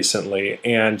Chicago recently.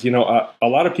 And, a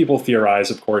lot of people theorize,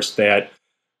 of course, that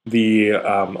the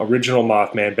original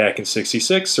Mothman back in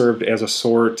 '66 served as a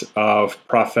sort of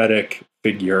prophetic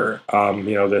figure.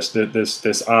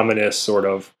 This ominous sort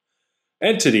of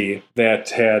entity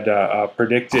that had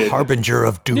predicted, a harbinger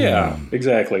of doom. Yeah,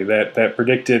 exactly. That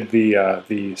predicted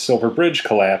the Silver Bridge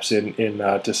collapse in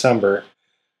December.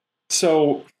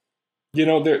 So,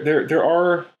 there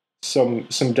are some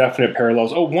definite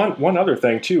parallels. Oh, one other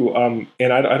thing too, and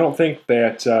I don't think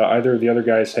that either of the other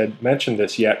guys had mentioned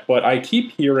this yet, but I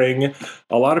keep hearing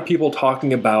a lot of people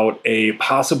talking about a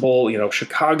possible,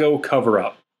 Chicago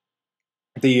cover-up.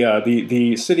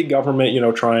 The city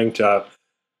government, trying to,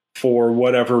 for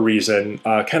whatever reason,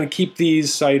 kind of keep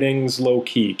these sightings low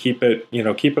key, keep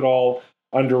it all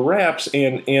under wraps.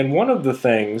 And one of the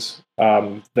things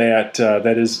that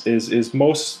is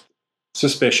most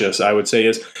suspicious, I would say,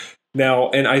 is Now,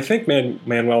 and I think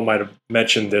Manuel might have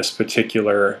mentioned this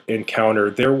particular encounter.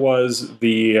 There was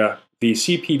the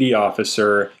CPD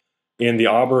officer in the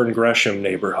Auburn Gresham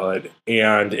neighborhood,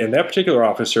 and that particular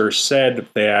officer said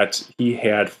that he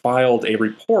had filed a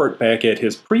report back at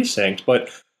his precinct. But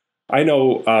I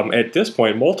know at this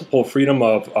point, multiple Freedom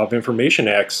of Information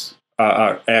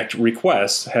Act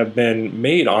requests have been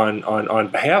made on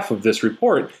behalf of this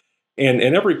report, and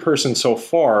every person so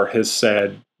far has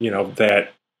said,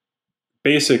 that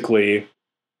basically,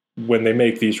 when they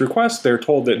make these requests, they're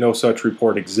told that no such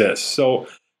report exists. So,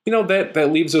 that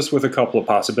leaves us with a couple of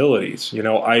possibilities.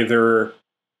 Either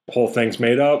the whole thing's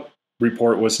made up,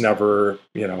 report was never,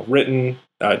 written,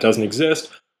 it doesn't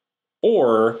exist,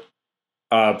 or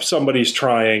somebody's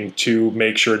trying to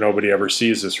make sure nobody ever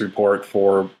sees this report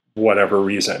for whatever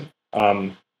reason.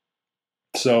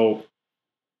 So,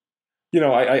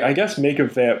 I guess make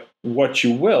of that what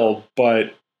you will,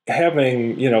 but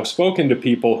having, spoken to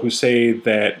people who say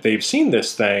that they've seen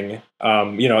this thing,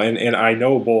 and I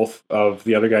know both of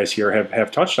the other guys here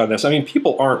have touched on this. I mean,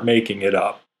 people aren't making it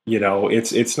up.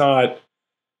 It's not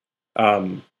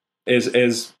as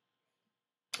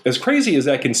crazy as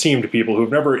that can seem to people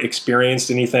who've never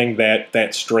experienced anything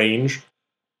that strange.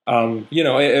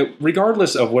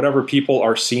 Regardless of whatever people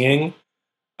are seeing,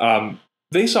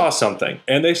 they saw something,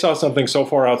 and they saw something so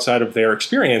far outside of their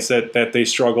experience that they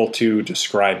struggle to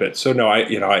describe it. So no,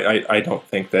 I don't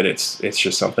think that it's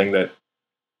just something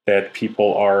that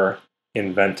people are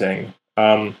inventing.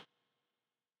 But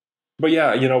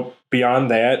yeah,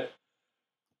 beyond that,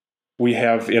 we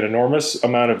have an enormous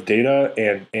amount of data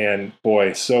and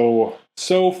boy, so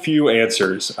few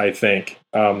answers, I think.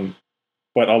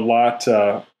 But a lot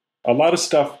of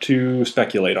stuff to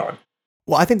speculate on.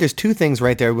 Well, I think there's two things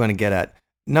right there we want to get at.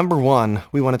 Number one,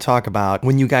 we want to talk about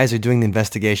when you guys are doing the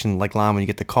investigation, like Lon, when you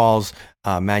get the calls,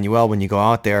 Manuel, when you go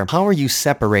out there, how are you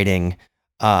separating,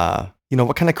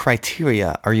 what kind of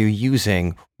criteria are you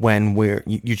using when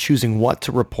you're choosing what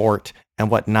to report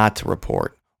and what not to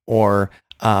report? Or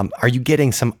are you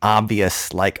getting some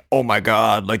obvious, like, oh my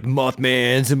God, like the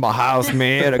Mothman's in my house,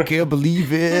 man, I can't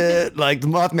believe it. Like the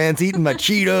Mothman's eating my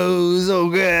Cheetos, oh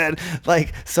good.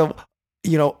 Like, so,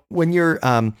 when you're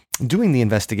doing the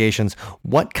investigations,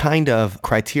 what kind of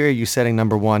criteria are you setting,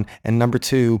 number one? And number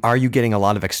two, are you getting a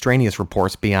lot of extraneous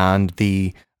reports beyond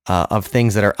the of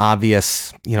things that are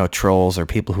obvious, trolls or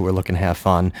people who are looking to have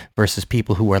fun versus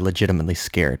people who are legitimately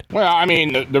scared? Well, I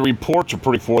mean, the reports are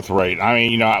pretty forthright. I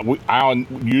mean, I'll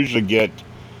usually get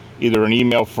either an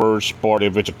email first, but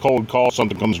if it's a cold call,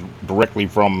 something comes directly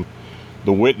from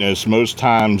the witness. Most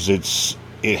times it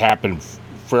happened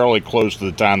fairly close to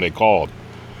the time they called.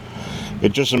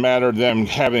 It's just a matter of them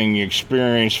having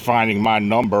experience finding my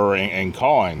number and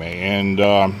calling me. And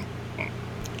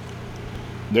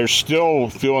they're still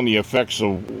feeling the effects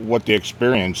of what they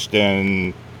experienced.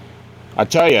 And I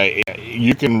tell you,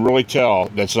 you can really tell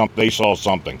that they saw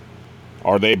something,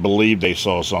 or they believe they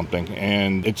saw something,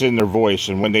 and it's in their voice.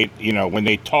 And when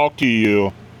they talk to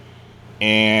you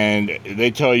and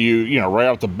they tell you, right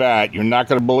off the bat, you're not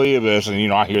going to believe this.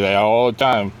 And, I hear that all the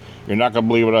time. You're not going to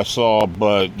believe what I saw,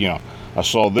 but, I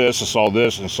saw this,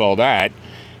 and saw that.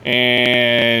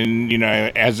 And,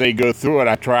 as they go through it,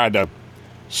 I try to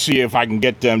see if I can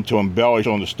get them to embellish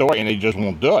on the story, and they just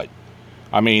won't do it.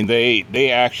 I mean,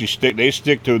 they actually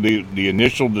stick to the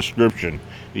initial description,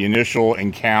 the initial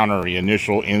encounter, the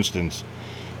initial instance.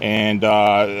 And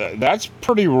that's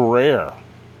pretty rare.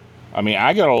 I mean,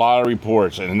 I get a lot of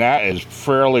reports, and that is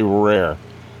fairly rare.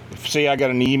 Say I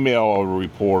got an email of a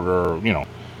report,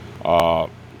 or,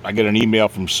 I get an email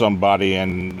from somebody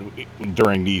and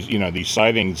during these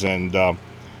sightings, and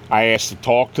I ask to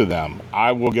talk to them.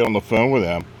 I will get on the phone with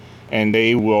them, and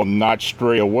they will not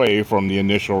stray away from the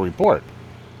initial report.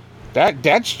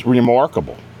 That's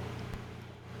remarkable.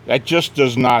 That just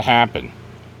does not happen.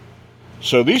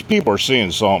 So these people are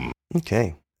seeing something.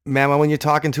 Okay. Mama, when you're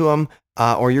talking to them,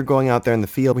 or you're going out there in the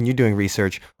field when you're doing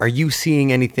research, are you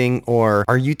seeing anything, or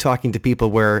are you talking to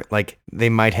people where like they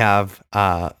might have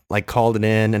called it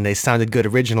in and they sounded good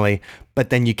originally, but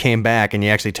then you came back and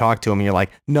you actually talked to them and you're like,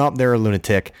 nope, they're a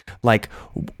lunatic? Like,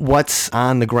 what's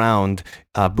on the ground,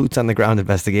 boots on the ground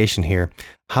investigation here?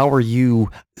 How are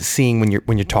you seeing when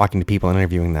you're talking to people and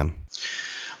interviewing them?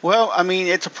 Well, I mean,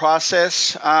 it's a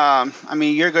process. I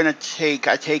mean, I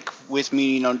take with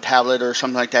me, tablet or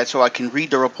something like that, so I can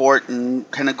read the report and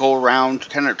kind of go around,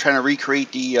 kind of trying to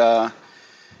recreate the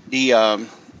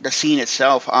scene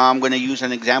itself. I'm going to use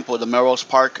an example of the Melrose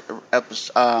Park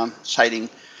sighting.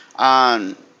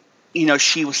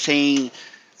 She was saying,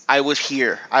 I was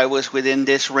here. I was within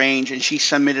this range, and she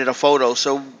submitted a photo.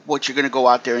 So what you're going to go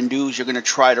out there and do is you're going to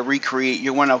try to recreate.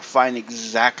 You want to find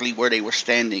exactly where they were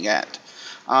standing at.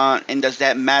 And does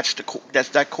that match, does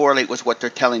that correlate with what they're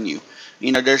telling you?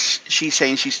 You know, she's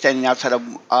saying she's standing outside of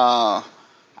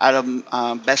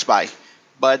Best Buy.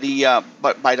 But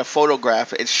by the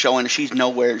photograph, it's showing she's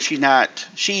nowhere. She's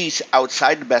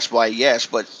outside the Best Buy, yes,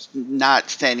 but not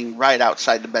standing right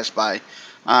outside the Best Buy.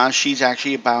 She's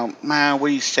actually about, what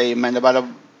do you say, man, about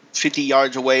 50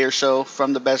 yards away or so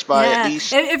from the Best Buy at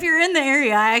least. If you're in the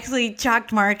area, I actually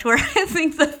chalk marked where I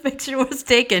think the picture was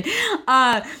taken.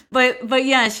 But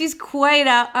yeah, she's quite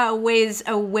a ways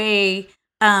away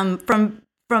from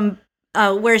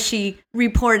where she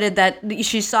reported that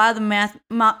she saw the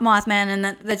Mothman and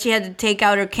that she had to take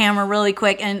out her camera really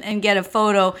quick and get a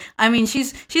photo. I mean,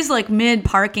 she's like mid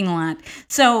parking lot.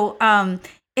 So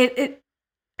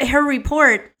her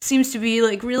report seems to be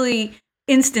like really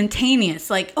instantaneous.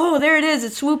 Like, oh, there it is.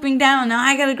 It's swooping down. Now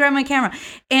I got to grab my camera.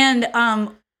 And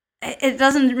it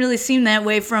doesn't really seem that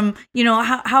way from,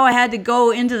 how I had to go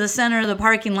into the center of the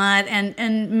parking lot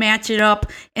and match it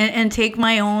up and take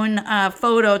my own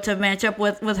photo to match up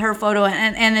with her photo.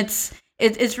 And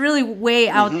it's really way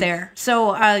out there.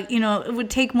 So, it would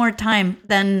take more time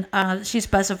than she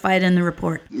specified in the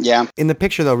report. Yeah. In the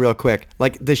picture, though, real quick,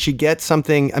 like, does she get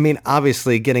something? I mean,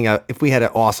 obviously, if we had an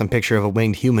awesome picture of a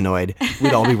winged humanoid,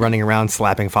 we'd all be running around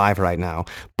slapping 5 right now.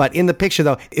 But in the picture,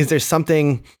 though, is there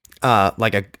something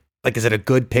is it a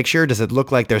good picture? Does it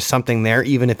look like there's something there,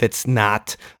 even if it's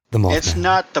not the Mothman? It's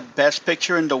not the best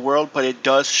picture in the world, but it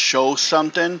does show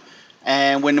something.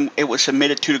 And when it was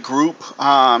submitted to the group,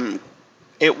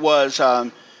 it was,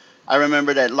 I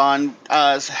remember that Lon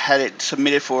had it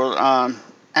submitted for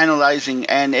analyzing,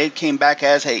 and it came back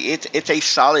as it's a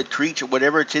solid creature.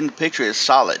 Whatever it's in the picture is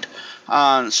solid.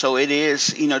 So it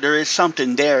is, there is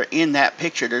something there in that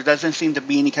picture. There doesn't seem to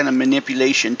be any kind of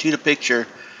manipulation to the picture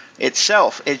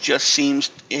itself. It just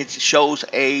shows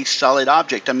a solid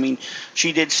object. I mean,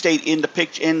 she did state in the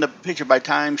picture by the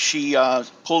time she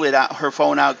pulled it out, her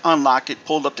phone out, unlocked it,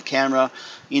 pulled up the camera,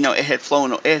 it had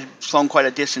flown quite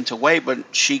a distance away, but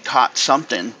she caught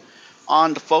something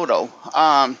on the photo.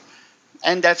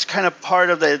 And that's kind of part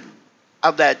of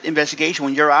that investigation.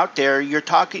 When you're out there, you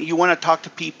want to talk to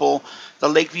people. The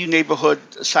Lakeview neighborhood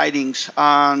sightings,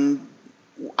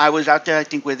 I was out there, I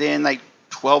think, within like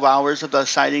 12 hours of the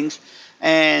sightings,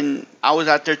 and I was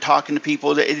out there talking to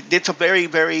people. It's a very,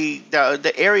 very,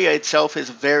 the area itself is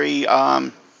very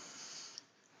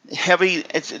heavy.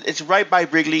 It's right by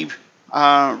Wrigley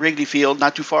Field,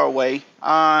 not too far away,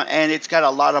 and it's got a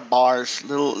lot of bars,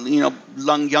 little,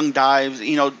 young dives,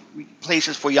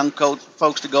 places for young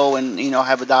folks to go and,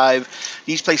 have a dive.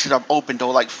 These places are open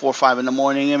till like 4 or 5 in the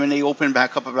morning. I mean, they open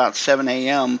back up about 7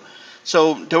 a.m.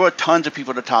 So there were tons of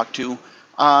people to talk to.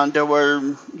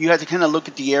 You had to kind of look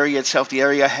at the area itself. The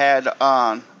area had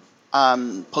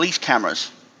police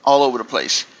cameras all over the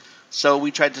place. So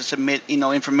we tried to submit,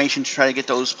 information to try to get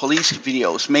those police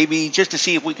videos, maybe just to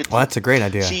see if we could. Well, that's a great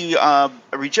idea. See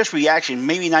just reaction,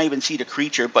 maybe not even see the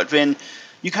creature, but then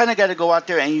you kind of got to go out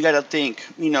there and you got to think,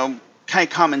 kind of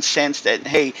common sense that,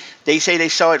 hey, they say they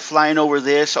saw it flying over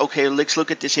this. Okay, let's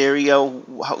look at this area.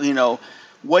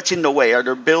 What's in the way? Are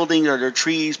there buildings? Are there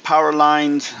trees? Power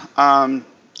lines?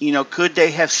 Could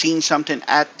they have seen something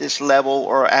at this level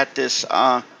or at this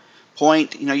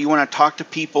point? You want to talk to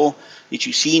people. Did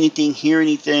you see anything, hear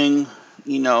anything?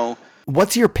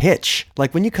 What's your pitch?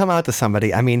 Like, when you come out to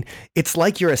somebody, I mean, it's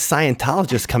like you're a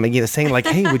Scientologist coming in and saying, like,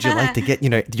 hey, would you like to get,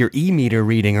 your e-meter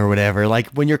reading or whatever? Like,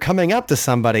 when you're coming up to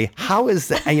somebody, how is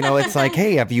that, it's like,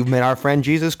 hey, have you met our friend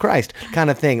Jesus Christ kind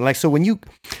of thing? Like, so when you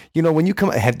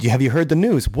come, have you heard the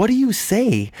news? What do you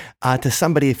say to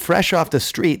somebody fresh off the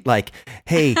street? Like,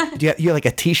 hey, do you have like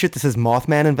a t-shirt that says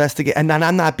Mothman Investigate? And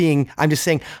I'm just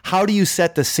saying, how do you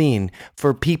set the scene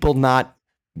for people not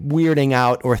weirding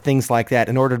out or things like that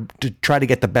in order to try to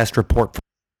get the best report?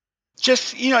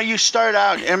 Just, you start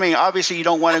out, I mean, obviously you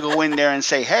don't want to go in there and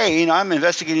say, hey, I'm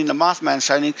investigating the Mothman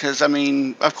sighting, because, I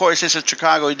mean, of course, this is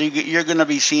Chicago. You're going to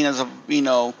be seen as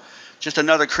just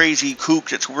another crazy kook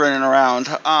that's running around.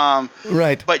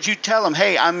 Right. But you tell them,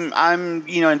 hey, I'm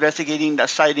investigating the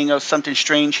sighting of something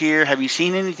strange here. Have you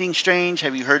seen anything strange?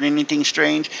 Have you heard anything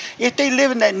strange? If they live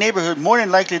in that neighborhood, more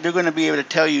than likely they're going to be able to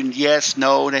tell you yes,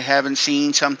 no, they haven't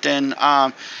seen something.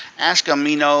 Ask them,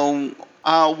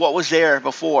 what was there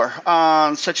before,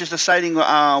 such as the sighting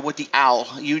with the owl.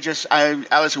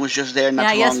 Allison was just there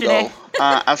not too long ago,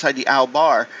 outside the Owl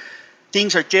Bar.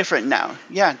 Things are different now.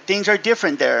 Yeah, things are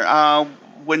different there.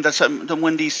 When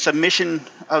the submission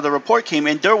of the report came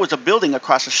in, there was a building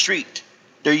across the street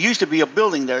There used to be a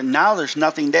building there. Now there's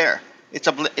nothing there. It's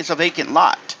a vacant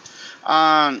lot.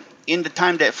 In the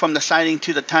time that from the sighting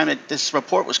to the time that this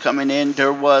report was coming in,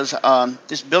 there was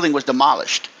this building was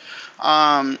demolished.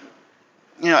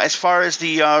 As far as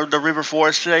the River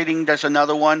Forest sighting, there's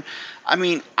another one. I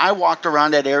mean, I walked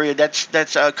around that area. That's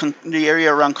the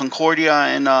area around Concordia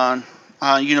and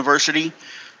University.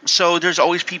 So there's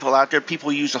always people out there.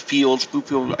 People use the fields.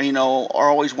 People, are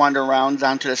always wandering around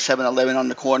down to the 7-Eleven on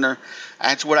the corner.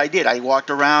 That's what I did. I walked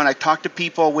around. I talked to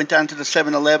people. Went down to the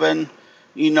 7-Eleven.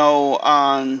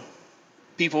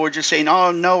 People were just saying,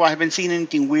 "Oh no, I haven't seen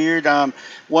anything weird."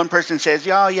 One person says,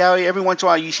 "Yeah, every once in a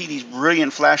while you see these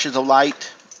brilliant flashes of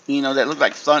light, that look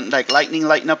like lightning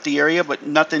lighting up the area, but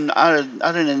nothing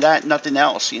other than that, nothing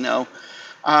else." You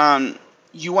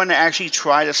want to actually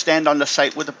try to stand on the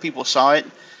site where the people saw it.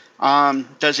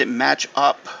 Does it match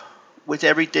up with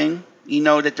everything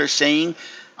that they're saying?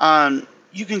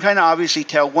 You can kind of obviously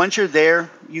tell once you're there.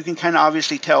 You can kind of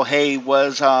obviously tell, hey,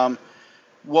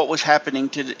 what was happening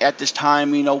at this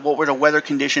time, what were the weather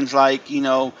conditions like,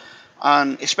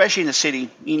 especially in the city,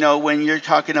 when you're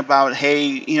talking about,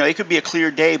 hey, it could be a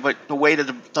clear day, but the way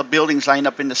that the buildings line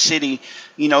up in the city,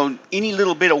 any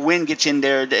little bit of wind gets in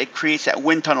there, that creates that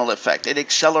wind tunnel effect. It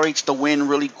accelerates the wind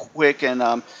really quick.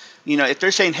 And, if they're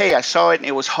saying, hey, I saw it and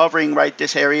it was hovering right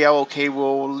this area, okay,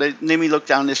 well, let me look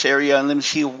down this area and let me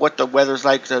see what the weather's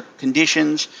like, the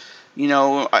conditions.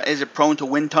 Is it prone to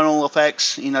wind tunnel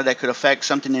effects? That could affect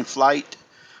something in flight.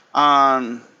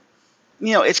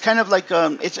 It's kind of like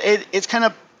it's kind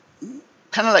of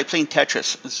like playing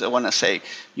Tetris. Is what I want to say.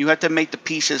 You have to make the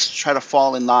pieces try to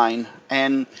fall in line,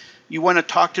 and you want to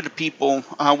talk to the people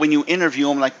when you interview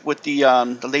them. Like with the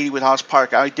lady with House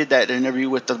Park, I did that interview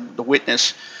with the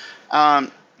witness.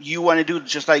 You want to do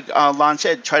just like Lon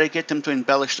said. Try to get them to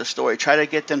embellish the story. Try to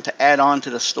get them to add on to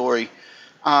the story.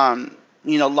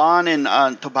 Lon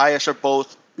and Tobias are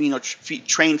both,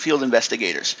 trained field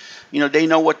investigators. They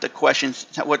know what the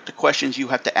questions you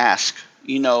have to ask.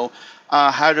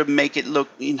 How to make it look,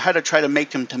 how to try to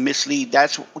make them to mislead.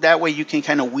 That way you can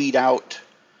kind of weed out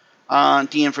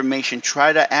the information.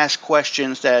 Try to ask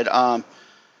questions that,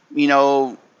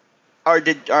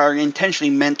 are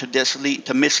intentionally meant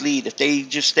to mislead. If they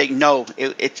just say no,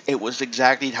 it was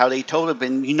exactly how they told it,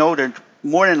 and they're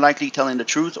more than likely telling the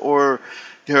truth, or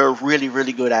they're a really,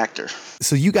 really good actor.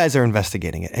 So you guys are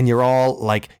investigating it, and you're all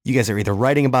like, you guys are either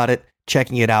writing about it,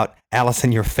 checking it out.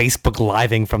 Allison, you're Facebook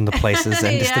living from the places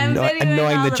and just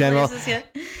annoying the general. Places, yeah.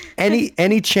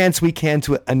 Any chance we can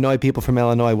to annoy people from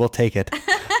Illinois, we'll take it.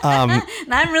 I'm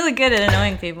really good at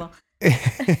annoying people.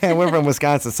 And we're from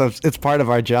Wisconsin, so it's part of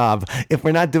our job. If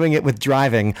we're not doing it with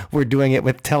driving, we're doing it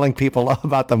with telling people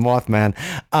about the Mothman.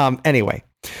 Anyway,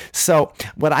 so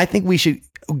what I think we should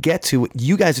get to,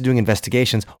 you guys are doing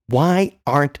investigations. Why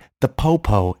aren't the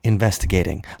Popo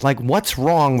investigating? Like, what's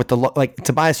wrong with like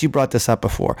Tobias, you brought this up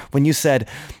before when you said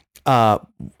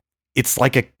it's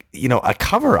like a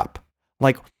cover up.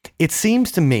 Like, it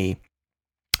seems to me,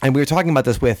 and we were talking about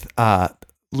this with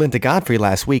Linda Godfrey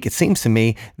last week, it seems to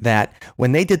me that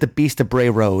when they did the Beast of Bray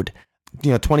Road,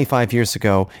 25 years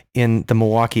ago in the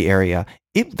Milwaukee area,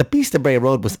 the Beast of Bray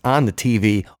Road was on the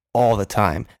TV all the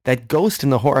time. That ghost in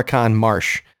the Horicon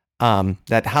Marsh,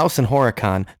 that house in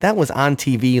Horicon, that was on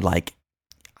TV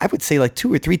I would say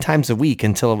 2 or 3 times a week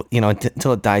until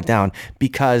it died down,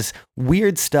 because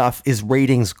weird stuff is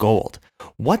ratings gold.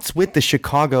 What's with the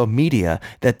Chicago media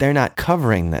that they're not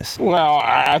covering this? Well,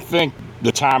 I think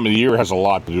the time of the year has a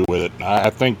lot to do with it.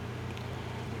 I think,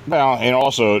 and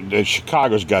also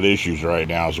Chicago's got issues right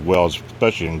now as well,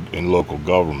 especially in local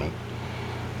government.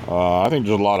 I think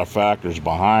there's a lot of factors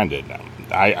behind it.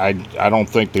 I don't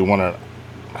think they want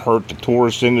to hurt the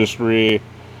tourist industry.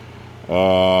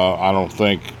 I don't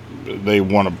think they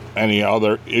want any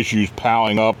other issues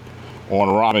piling up on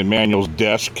Rahm Emanuel's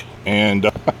desk. And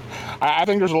I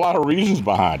think there's a lot of reasons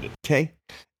behind it. Okay.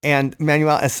 And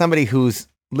Manuel, as somebody who's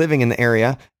living in the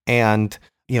area and,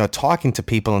 talking to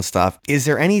people and stuff, is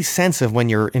there any sense of when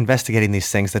you're investigating these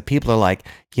things that people are like,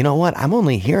 you know what, I'm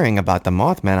only hearing about the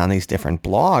Mothman on these different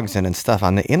blogs and stuff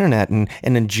on the internet and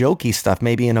in jokey stuff,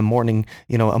 maybe in a morning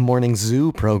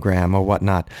zoo program or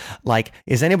whatnot. Like,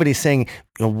 is anybody saying,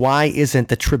 why isn't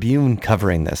the Tribune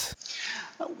covering this?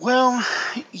 Well,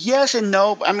 yes and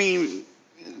no. I mean,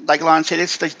 like Lon said,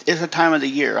 it's the time of the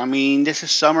year. I mean, this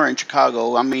is summer in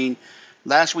Chicago. I mean,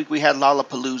 last week we had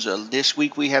Lollapalooza. This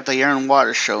week we have the Air and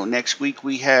Water Show. Next week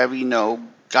we have,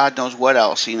 God knows what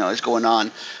else, is going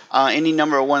on. Any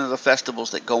number of one of the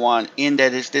festivals that go on in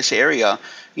this area.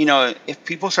 If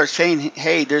people start saying,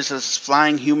 hey, there's this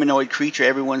flying humanoid creature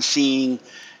everyone's seeing,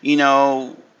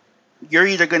 you're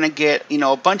either going to get,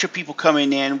 a bunch of people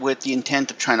coming in with the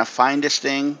intent of trying to find this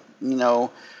thing, or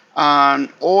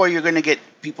you're going to get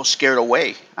people scared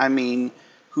away. I mean,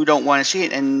 who don't want to see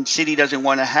it, and city doesn't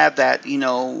want to have that,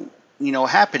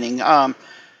 happening.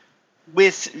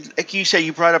 With, like you said,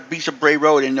 you brought up Beast of Bray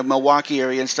Road in the Milwaukee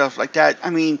area and stuff like that. I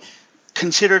mean,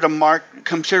 consider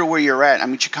where you're at. I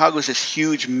mean, Chicago's this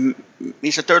huge.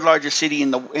 It's the third largest city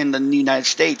in the United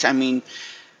States. I mean,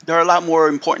 there are a lot more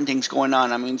important things going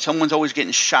on. I mean, someone's always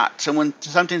getting shot.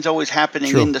 Something's always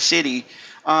happening in the city.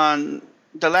 On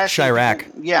the last Chirac.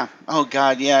 Yeah. Oh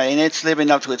God. Yeah. And it's living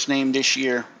up to its name this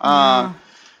year.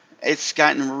 It's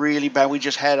gotten really bad. We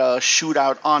just had a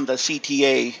shootout on the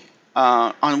CTA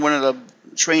on one of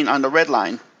the train on the Red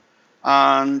Line.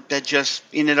 That just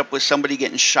ended up with somebody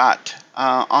getting shot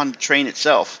on the train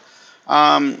itself.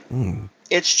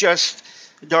 It's just,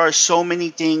 there are so many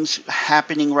things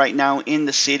happening right now in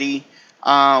the city,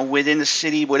 within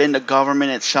the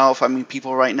government itself. I mean,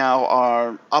 people right now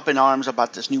are up in arms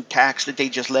about this new tax that they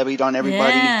just levied on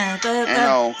everybody. Yeah,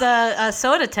 the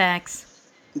soda tax.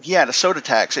 Yeah, the soda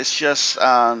tax. It's just, it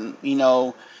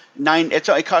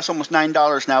costs almost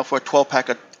 $9 now for a 12-pack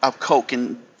of Coke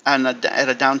at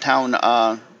a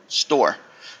downtown store.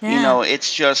 Yeah.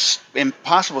 It's just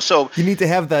impossible. So you need to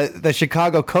have the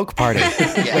Chicago Coke party.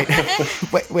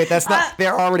 Wait, that's not.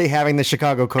 They're already having the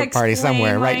Chicago Coke party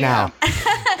somewhere right now.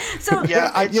 So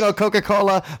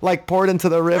Coca-Cola poured into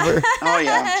the river. Oh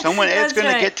yeah, it's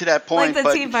going to get to that point. Like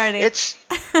the Tea Party. It's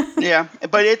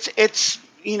but it's.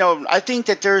 I think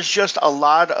that there's just a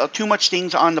lot of too much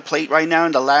things on the plate right now,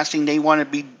 and the last thing they want to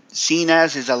be seen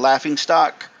as is a laughing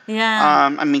stock.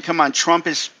 Yeah. I mean, come on, Trump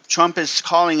is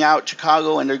calling out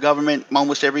Chicago and their government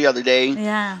almost every other day.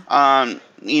 Yeah.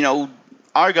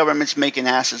 Our government's making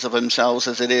asses of themselves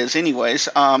as it is anyways.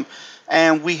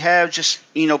 And we have just,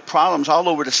 problems all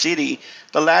over the city.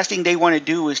 The last thing they want to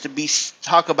do is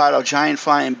talk about a giant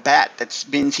flying bat that's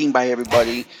been seen by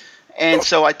everybody. And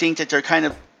so I think that they're kind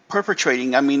of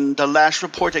perpetrating. I mean, one of the last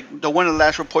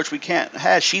reports we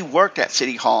had, she worked at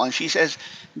City Hall, and she says,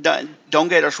 don't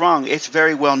get us wrong, it's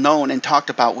very well known and talked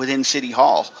about within City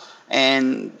Hall,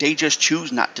 and they just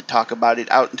choose not to talk about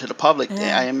it out into the public.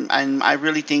 Yeah. And I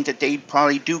really think that they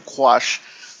probably do quash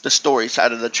the stories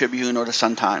out of the Tribune or the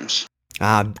Sun-Times.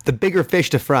 The bigger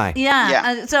fish to fry.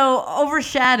 Yeah. So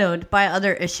overshadowed by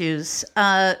other issues.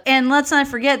 And let's not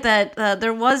forget that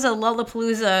there was a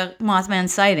Lollapalooza Mothman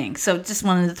sighting. So just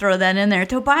wanted to throw that in there.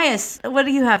 Tobias, what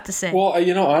do you have to say? Well,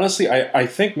 honestly, I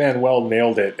think Manuel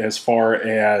nailed it as far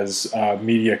as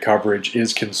media coverage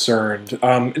is concerned.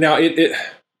 Now,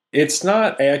 it's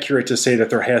not accurate to say that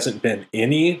there hasn't been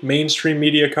any mainstream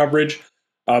media coverage,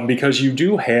 because you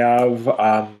do have,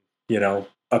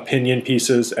 opinion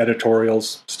pieces,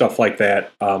 editorials, stuff like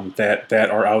that, that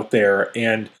are out there.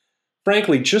 And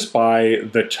frankly, just by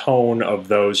the tone of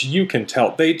those, you can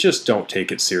tell they just don't take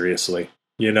it seriously.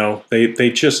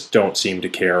 They just don't seem to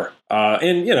care.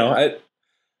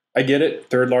 I get it.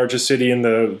 Third largest city in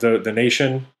the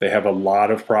nation. They have a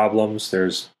lot of problems.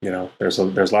 There's a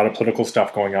lot of political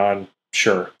stuff going on.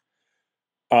 Sure.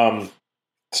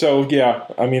 So yeah,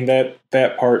 I mean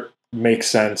that part makes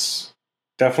sense.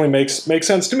 Definitely makes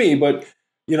sense to me, but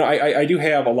I do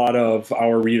have a lot of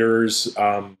our readers,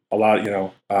 a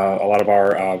lot of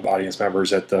our audience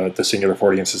members at the Singular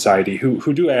Fortean Society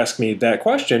who do ask me that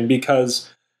question,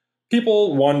 because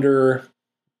people wonder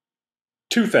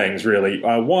two things really.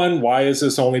 One, why is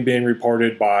this only being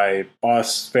reported by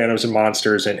us, Phantoms and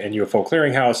Monsters, and UFO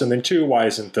Clearinghouse? And then two, why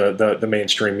isn't the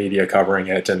mainstream media covering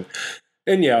it?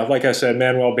 And yeah, like I said,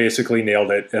 Manuel basically nailed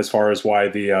it as far as why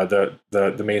the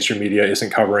mainstream media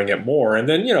isn't covering it more. And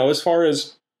then, as far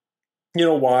as,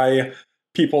 why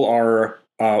people are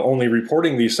only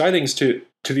reporting these sightings to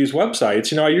these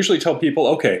websites, I usually tell people,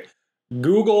 okay,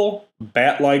 Google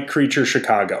bat-like creature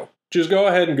Chicago. Just go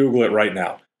ahead and Google it right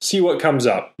now. See what comes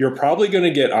up. You're probably going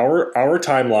to get our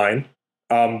timeline,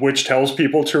 which tells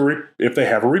people to, if they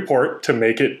have a report, to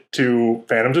make it to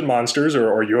Phantoms and Monsters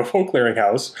or UFO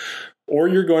Clearinghouse. Or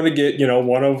you're going to get,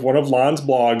 one of Lon's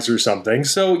blogs or something.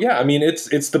 So yeah, I mean,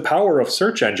 it's the power of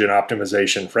search engine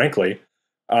optimization, frankly.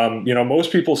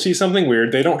 Most people see something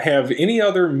weird. They don't have any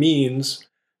other means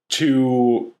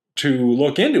to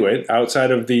look into it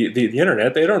outside of the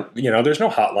internet. They don't, there's no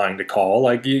hotline to call.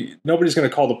 Nobody's going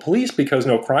to call the police because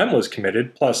no crime was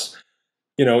committed. Plus,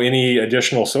 any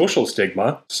additional social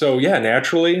stigma. So yeah,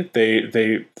 naturally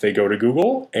they go to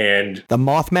Google, and the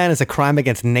Mothman is a crime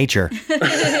against nature.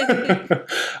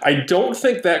 I don't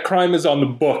think that crime is on the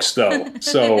books though.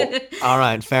 So all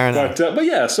right, fair enough. But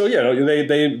yeah, so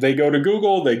they go to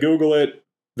Google, they Google it,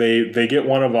 they get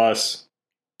one of us,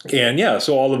 And yeah,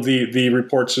 so all of the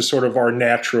reports just sort of are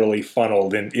naturally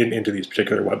funneled into these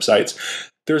particular websites.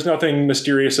 There's nothing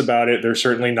mysterious about it. There's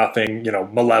certainly nothing,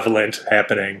 malevolent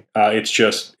happening. It's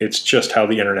just how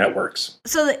the internet works.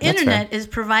 So the internet is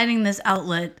providing this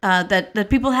outlet that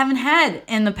people haven't had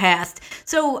in the past.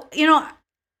 So,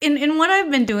 in what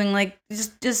I've been doing, like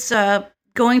just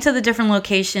going to the different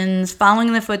locations,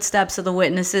 following the footsteps of the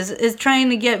witnesses, is trying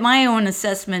to get my own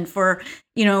assessment for,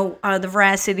 the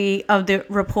veracity of the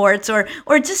reports, or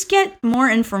just get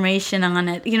more information on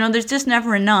it. There's just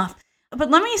never enough. But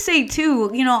let me say,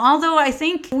 too, although I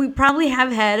think we probably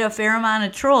have had a fair amount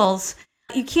of trolls,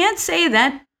 you can't say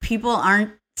that people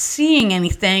aren't seeing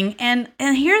anything. And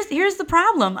here's the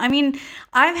problem. I mean,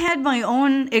 I've had my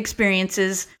own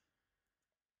experiences.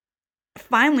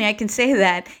 Finally, I can say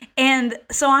that. And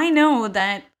so I know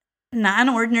that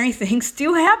non-ordinary things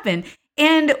do happen.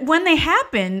 And when they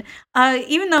happen,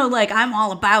 even though, like, I'm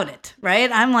all about it, right?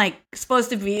 I'm, like, supposed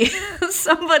to be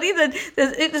somebody that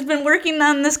has been working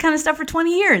on this kind of stuff for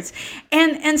 20 years.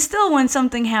 And still, when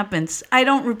something happens, I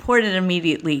don't report it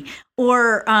immediately.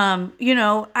 Or,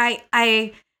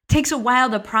 I takes a while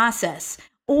to process.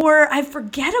 Or I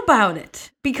forget about it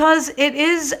because it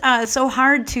is so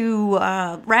hard to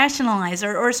rationalize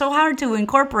or so hard to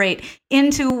incorporate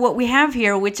into what we have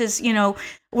here, which is,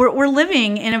 we're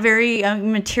living in a very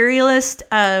materialist,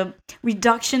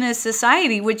 reductionist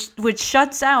society, which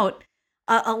shuts out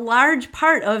a large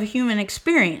part of human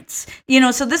experience.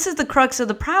 So this is the crux of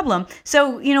the problem.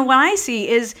 So, what I see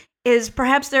is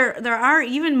perhaps there are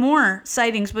even more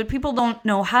sightings, but people don't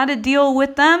know how to deal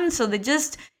with them, so they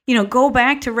just go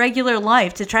back to regular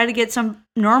life to try to get some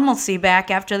normalcy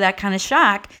back after that kind of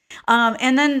shock.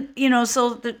 And then,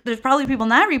 so there's probably people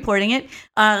not reporting it.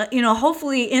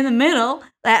 Hopefully in the middle,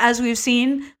 as we've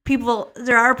seen,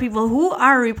 there are people who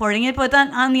are reporting it. But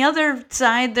then on the other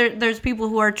side, there's people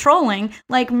who are trolling.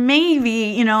 Like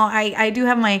maybe, I do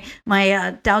have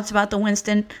my doubts about the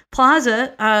Winston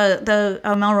Plaza, the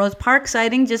Melrose Park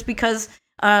sighting, just because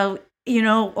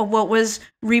what was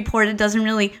reported doesn't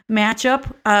really match up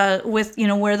with,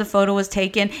 where the photo was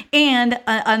taken. And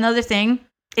another thing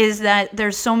is that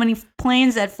there's so many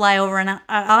planes that fly over, and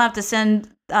I'll have to send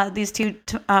these two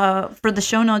for the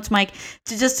show notes, Mike,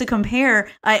 to compare.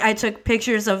 I took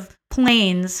pictures of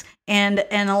planes, and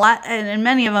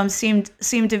many of them seemed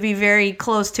to be very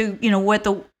close to,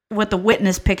 what the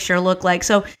witness picture looked like.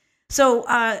 So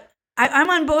I'm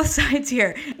on both sides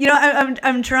here.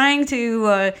 I'm trying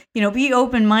to, be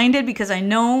open-minded because I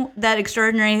know that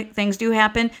extraordinary things do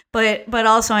happen, but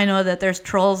also I know that there's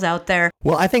trolls out there.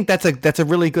 Well, I think that's a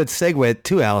really good segue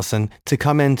too, Allison, to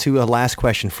come into a last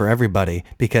question for everybody,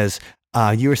 because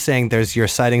you were saying there's your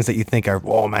sightings that you think are,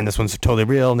 oh man, this one's totally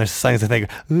real, and there's sightings that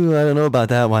think, ooh, I don't know about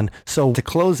that one. So to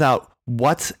close out,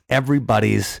 what's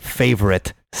everybody's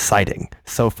favorite sighting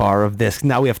so far of this?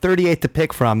 Now we have 38 to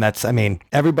pick from.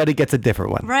 Everybody gets a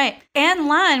different one. Right. And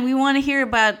Lon, we want to hear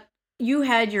about, you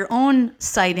had your own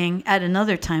sighting at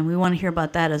another time. We want to hear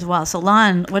about that as well. So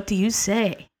Lon, what do you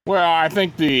say? Well, I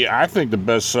think the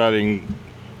best sighting,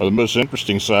 or the most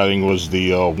interesting sighting, was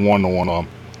the one on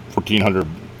 1400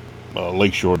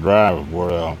 Lakeshore Drive,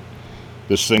 where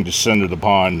this thing descended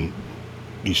upon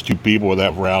these two people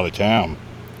that were out of town.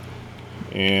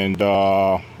 And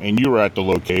you were at the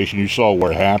location. You saw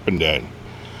where it happened at.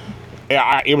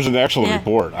 It was an excellent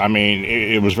report.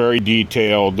 It was very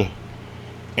detailed,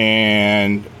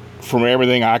 and from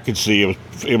everything I could see,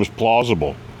 it was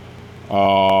plausible.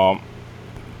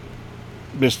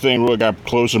 This thing really got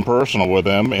close and personal with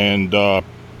them, and the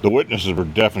witnesses were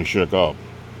definitely shook up.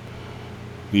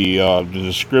 The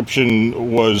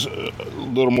description was a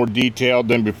little more detailed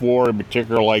than before, in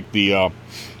particular, like the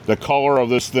color of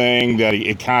this thing, that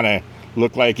it kind of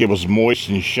looked like it was moist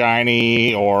and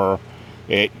shiny, or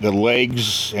the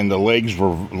legs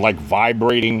were like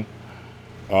vibrating.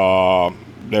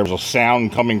 There was a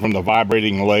sound coming from the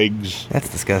vibrating legs. That's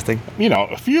disgusting.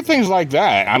 A few things like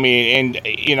that.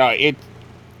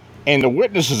 And the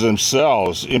witnesses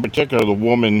themselves, in particular the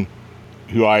woman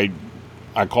who I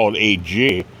called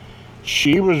AG,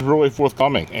 she was really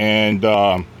forthcoming, and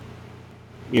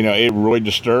it really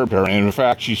disturbed her. And in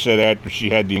fact, she said after she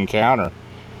had the encounter,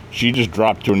 she just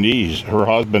dropped to her knees. Her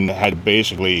husband had to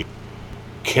basically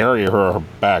carry her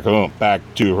back home, back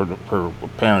to her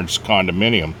parents'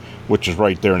 condominium, which is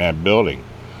right there in that building.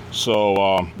 So,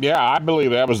 I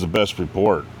believe that was the best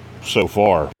report so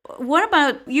far. What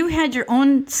about, you had your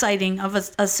own sighting of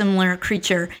a similar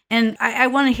creature, and I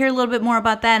want to hear a little bit more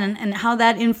about that and how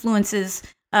that influences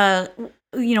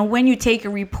when you take a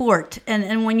report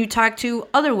and when you talk to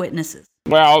other witnesses.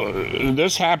 Well,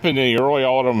 this happened in the early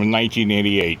autumn of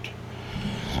 1988.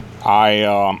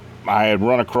 I had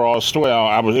run across. Well,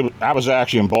 I was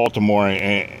actually in Baltimore,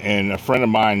 and a friend of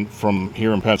mine from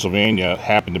here in Pennsylvania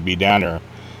happened to be down there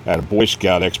at a Boy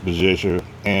Scout exposition,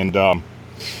 and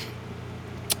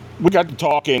we got to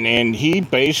talking, and he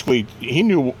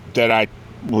knew that I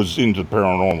was into the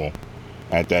paranormal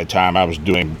at that time. I was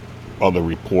doing other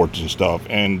reports and stuff,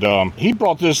 and he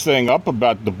brought this thing up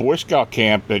about the Boy Scout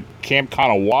camp at Camp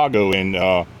Conewago in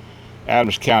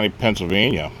Adams County,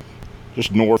 Pennsylvania,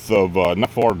 just north of,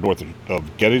 not far north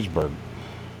of Gettysburg,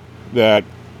 that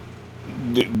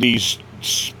these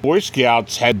Boy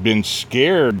Scouts had been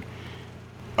scared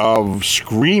of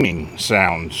screaming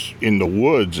sounds in the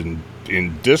woods and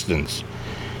in distance,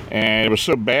 and it was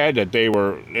so bad that it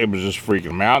was just freaking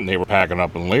them out, and they were packing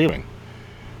up and leaving.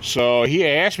 So he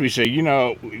asked me, said,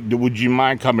 would you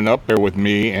mind coming up there with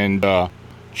me and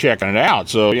checking it out?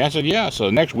 So I said, yeah. So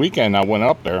next weekend I went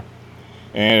up there,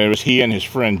 and it was he and his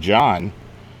friend John,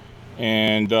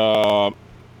 and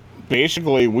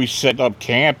basically we set up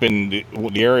camp in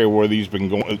the area where this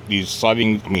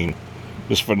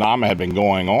phenomena had been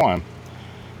going on.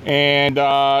 And,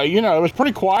 it was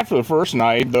pretty quiet for the first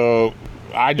night, though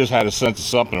I just had a sense of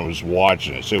something was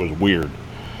watching us. It was weird.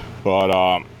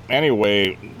 But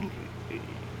anyway,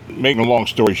 making a long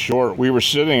story short, we were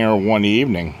sitting there one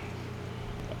evening,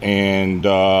 and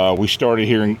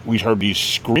we heard these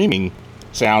screaming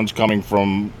sounds coming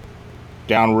from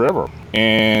downriver.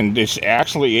 And it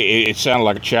sounded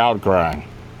like a child crying.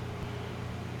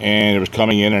 And it was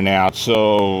coming in and out,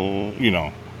 so,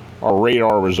 our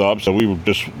radar was up, so we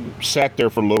just sat there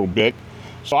for a little bit.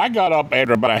 So I got up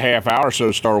after about a half hour or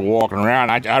so, started walking around.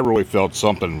 I really felt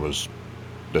something was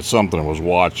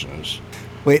watching us.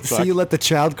 Wait, so you let the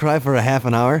child cry for a half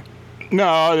an hour?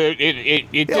 No,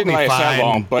 it didn't last that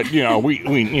long. But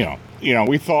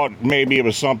we thought maybe it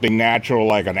was something natural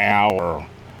like an owl or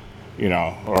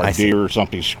a deer or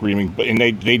something screaming. And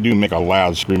they do make a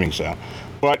loud screaming sound.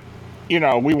 But we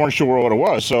weren't sure what it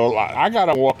was. So I got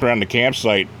to walk around the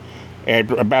campsite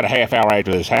after about a half hour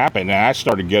after this happened, and I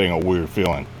started getting a weird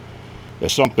feeling that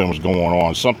something was going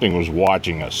on. Something was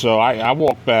watching us. So I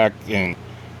walked back and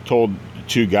told the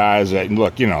two guys that,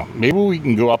 look, maybe we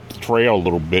can go up the trail a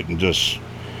little bit and just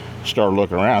start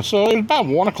looking around. So it was about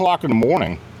 1 o'clock in the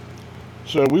morning.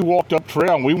 So we walked up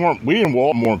trail, and we didn't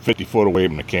walk more than 50 foot away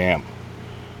from the camp.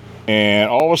 And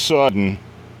all of a sudden,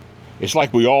 it's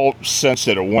like we all sensed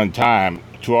it at one time.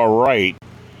 To our right,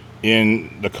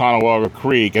 in the Conewago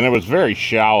Creek, and it was very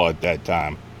shallow at that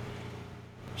time,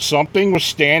 something was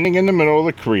standing in the middle of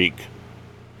the creek.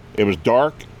 It was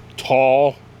dark,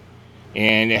 tall,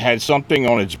 and it had something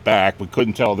on its back. We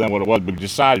couldn't tell then what it was, but we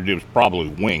decided it was probably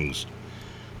wings.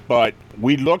 But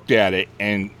we looked at it,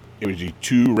 and it was these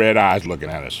two red eyes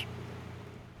looking at us.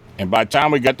 And by the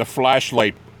time we got the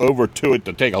flashlight over to it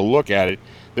to take a look at it,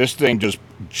 this thing just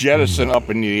jettisoned up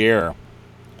in the air.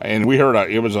 And we heard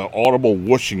it was an audible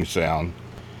whooshing sound,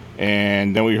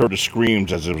 and then we heard the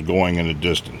screams as it was going in the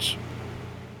distance.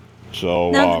 So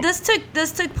now this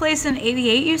took place in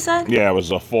 '88, you said? Yeah, it was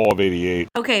the fall of '88.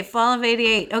 Okay, fall of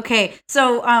 '88. Okay,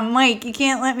 so Mike, you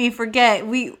can't let me forget.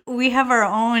 We have our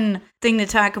own thing to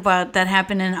talk about that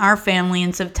happened in our family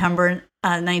in September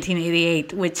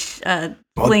 1988, which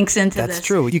links into this. That's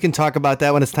true. You can talk about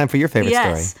that when it's time for your favorite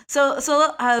story. So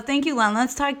thank you, Len.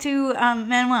 Let's talk to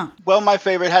Manuel. Well, my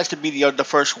favorite has to be the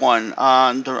first one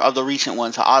of the recent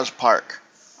ones, Oz Park.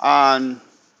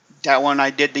 That one, I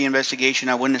did the investigation.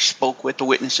 I went and spoke with the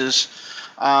witnesses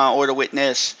or the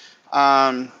witness.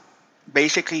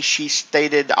 Basically, she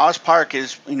stated Oz Park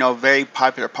is a very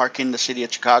popular park in the city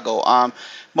of Chicago.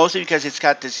 Mostly because it's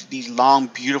got these long,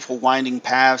 beautiful, winding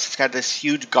paths. It's got this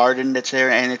huge garden that's there,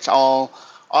 and it's all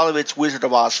of it's Wizard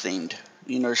of Oz themed.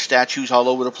 There's statues all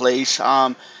over the place.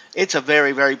 It's a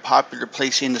very, very popular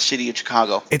place in the city of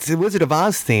Chicago. It's a Wizard of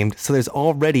Oz themed, so there's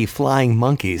already flying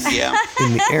monkeys in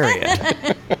the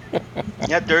area.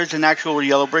 Yeah, there's an actual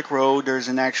yellow brick road. There's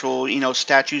an actual,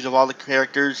 statues of all the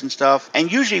characters and stuff. And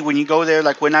usually when you go there,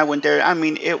 like when I went there,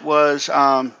 it was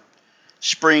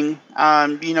spring.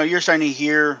 You're starting to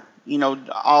hear,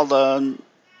 all the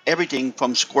everything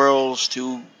from squirrels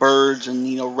to birds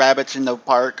and, rabbits in the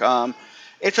park.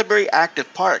 It's a very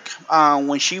active park.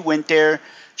 When she went there,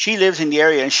 she lives in the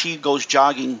area and she goes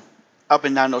jogging up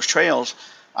and down those trails.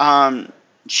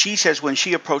 She says when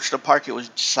she approached the park, it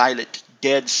was silent,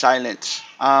 dead silence,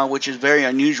 which is very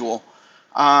unusual.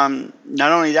 Not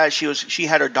only that, she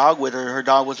had her dog with her. Her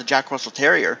dog was a Jack Russell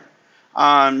Terrier.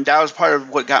 That was part of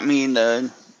what got me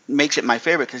makes it my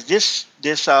favorite, because this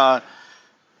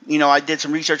I did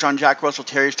some research on Jack Russell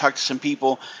Terriers, talked to some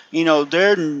people.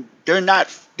 They're not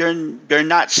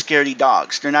scaredy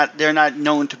dogs. They're not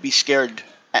known to be scared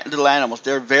little animals.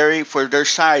 They're for their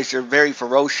size, they're very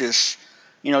ferocious.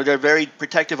 They're very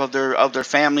protective of their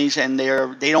families, and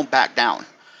they don't back down.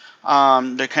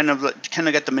 They kind of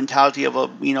got the mentality of a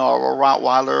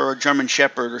Rottweiler or a German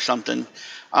Shepherd or something.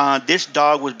 This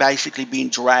dog was basically being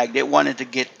dragged. It wanted to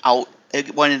get out.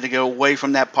 It wanted to get away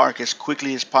from that park as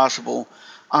quickly as possible.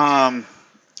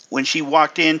 When she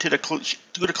walked into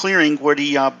the clearing where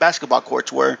the basketball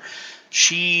courts were,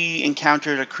 she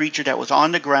encountered a creature that was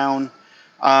on the ground.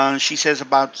 She says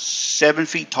about 7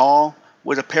 feet tall,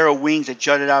 with a pair of wings that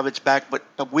jutted out of its back, but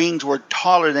the wings were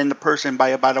taller than the person by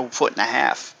about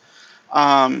 1.5 feet.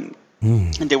 And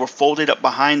they were folded up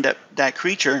behind that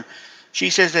creature. She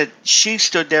says that she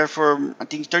stood there for, I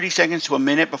think, 30 seconds to a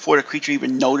minute before the creature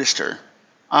even noticed her.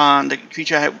 The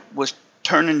creature was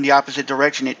turning the opposite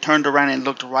direction. It turned around and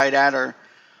looked right at her.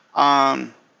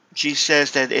 She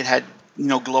says that it had,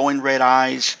 glowing red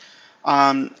eyes.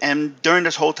 And during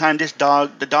this whole time,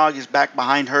 the dog is back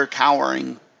behind her,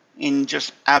 cowering in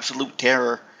just absolute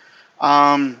terror.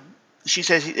 She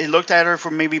says it looked at her for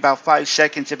maybe about 5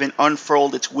 seconds and then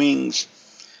unfurled its wings.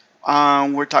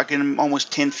 We're talking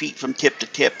almost 10 feet from tip to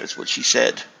tip is what she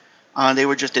said. They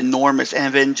were just enormous,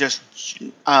 and then just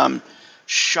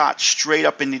shot straight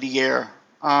up into the air.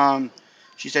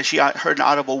 She said she heard an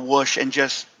audible whoosh, and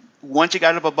just once it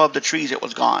got up above the trees, it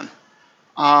was gone.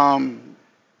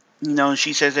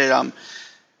 She says that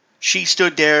she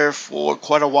stood there for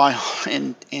quite a while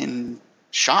in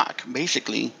shock,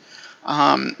 basically.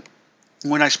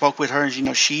 When I spoke with her,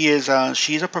 she's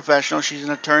a professional. She's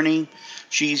an attorney.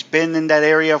 She's been in that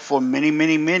area for many,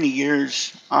 many, many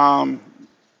years. And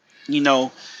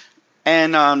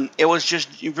it was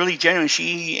just really genuine.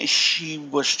 She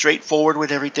was straightforward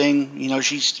with everything.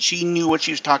 She knew what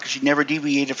she was talking. She never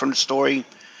deviated from the story.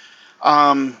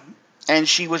 And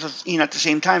she was, at the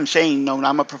same time saying, "No,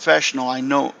 I'm a professional. I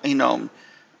know,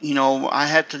 I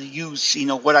had to use,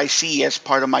 what I see as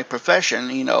part of my profession,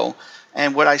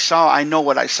 and what I saw, I know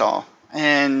what I saw."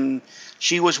 And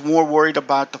she was more worried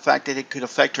about the fact that it could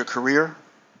affect her career.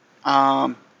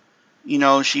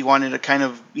 She wanted to kind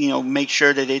of, make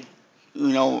sure that it,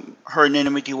 her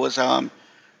anonymity was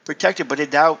protected, but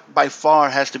it by far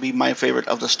has to be my favorite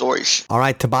of the stories. All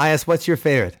right, Tobias, what's your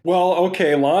favorite? Well,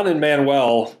 okay, Lon and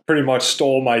Manuel pretty much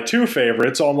stole my two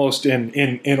favorites, almost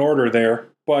in order there.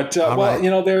 But right.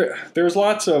 There's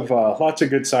lots of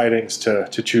good sightings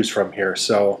to choose from here.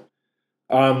 So,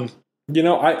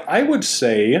 I would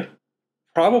say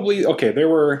probably there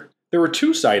were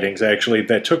two sightings actually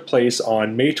that took place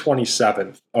on May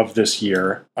 27th of this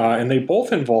year, and they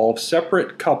both involve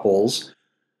separate couples.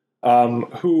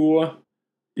 Who,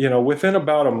 within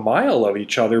about a mile of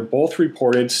each other, both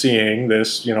reported seeing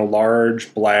this,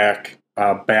 large, black,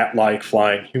 bat-like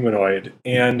flying humanoid.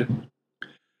 And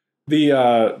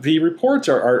the reports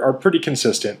are pretty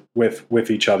consistent with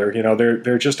each other.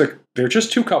 They're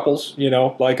just two couples.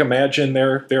 Imagine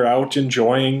they're out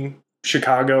enjoying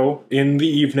Chicago in the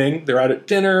evening. They're out at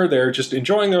dinner. They're just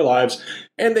enjoying their lives,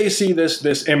 and they see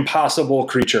this impossible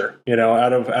creature,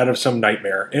 out of some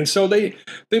nightmare. And so they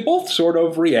both sort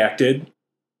of reacted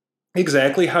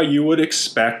exactly how you would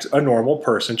expect a normal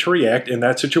person to react in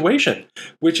that situation,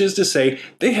 which is to say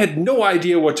they had no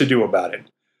idea what to do about it.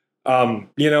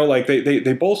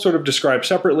 They both sort of described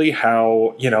separately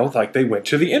how, they went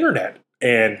to the internet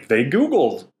and they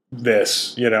Googled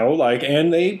this,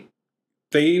 and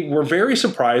they were very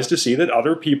surprised to see that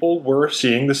other people were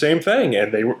seeing the same thing,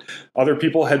 and other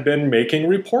people had been making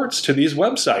reports to these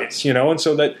websites,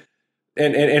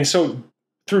 and so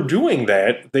through doing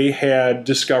that, they had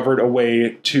discovered a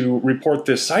way to report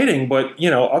this sighting. But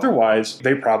otherwise,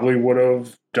 they probably would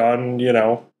have done,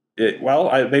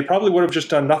 they probably would have just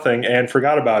done nothing and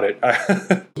forgot about it.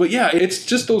 But yeah, it's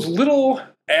just those little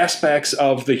aspects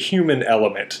of the human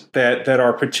element that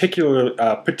are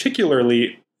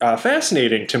particularly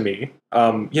fascinating to me,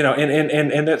 and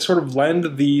that sort of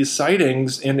lend these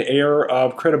sightings an air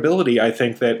of credibility, I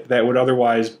think, that would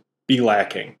otherwise be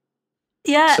lacking.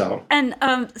 Yeah, so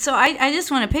I just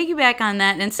want to piggyback on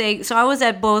that and say, so I was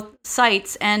at both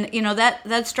sites, and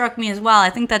that struck me as well.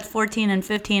 I think that's 14 and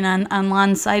 15 on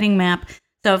Lon's sighting map.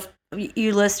 So if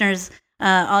you listeners,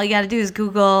 all you got to do is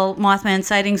Google Mothman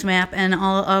sightings map, and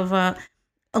all of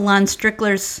Lon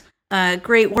Strickler's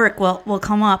great work will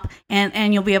come up,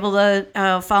 and you'll be able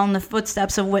to follow in the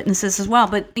footsteps of witnesses as well.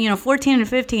 But 14 and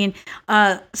 15,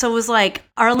 so it was like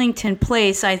Arlington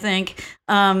Place, I think,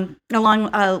 along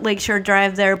Lakeshore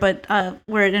Drive there, but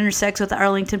where it intersects with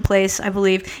Arlington Place, I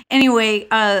believe. Anyway,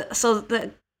 so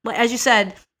as you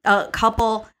said, a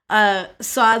couple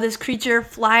saw this creature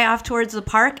fly off towards the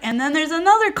park, and then there's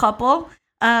another couple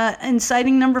in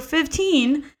sighting number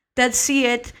 15 that see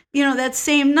it, that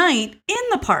same night in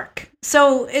the park.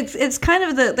 So it's kind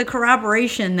of the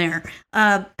corroboration there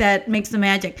that makes the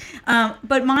magic.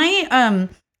 But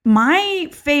my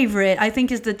favorite, I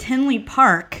think, is the Tinley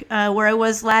Park, where I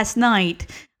was last night.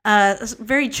 A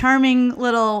very charming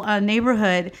little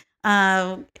neighborhood.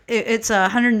 It's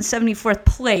 174th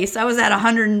place. I was at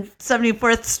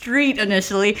 174th Street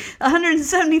initially.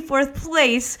 174th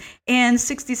place and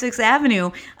 66th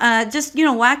Avenue. Just,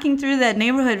 walking through that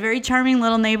neighborhood, very charming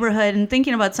little neighborhood, and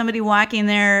thinking about somebody walking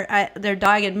their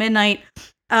dog at midnight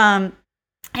and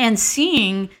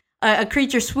seeing a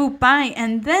creature swoop by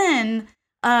and then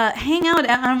hang out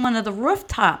on one of the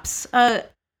rooftops,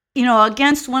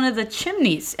 against one of the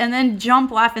chimneys and then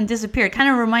jump off and disappear. It kind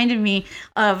of reminded me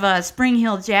of Spring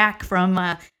Hill Jack from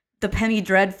the Penny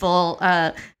Dreadful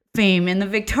fame in the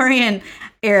Victorian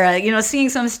era, seeing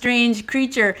some strange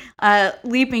creature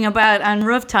leaping about on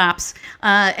rooftops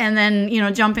and then,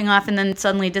 jumping off and then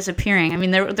suddenly disappearing. I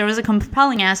mean, there was a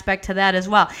compelling aspect to that as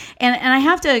well. And I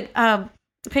have to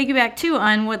piggyback too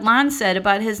on what Lon said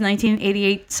about his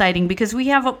 1988 sighting, because we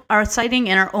have our sighting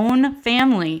in our own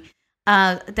family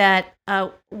that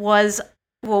was,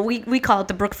 well, we call it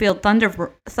the Brookfield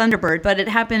Thunderbird, but it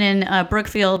happened in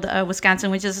Brookfield,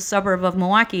 Wisconsin, which is a suburb of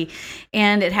Milwaukee.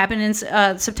 And it happened in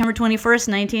September 21st,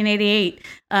 1988,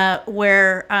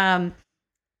 where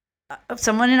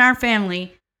someone in our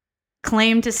family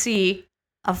claimed to see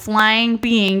a flying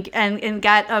being and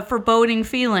got a foreboding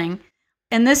feeling.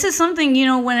 And this is something,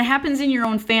 when it happens in your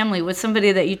own family with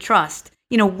somebody that you trust,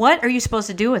 what are you supposed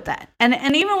to do with that?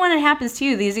 And even when it happens to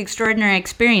you, these extraordinary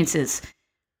experiences,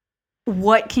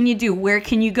 what can you do? Where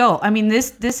can you go? I mean,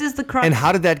 this is the crux. And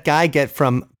how did that guy get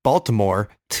from Baltimore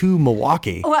to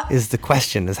Milwaukee is the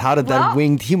question, is how did that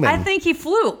winged human? I think he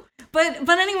flew. But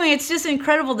anyway, it's just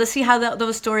incredible to see how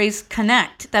those stories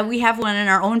connect, that we have one in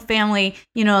our own family,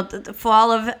 the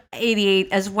fall of 88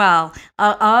 as well,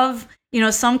 of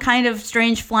some kind of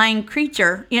strange flying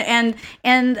creature, and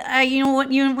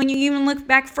when you even look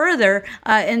back further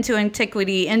into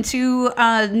antiquity, into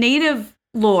native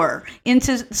lore,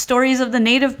 into stories of the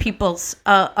native peoples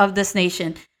of this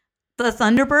nation, the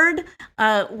Thunderbird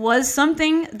was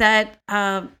something that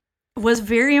was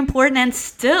very important and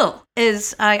still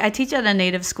is. I teach at a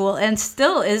native school and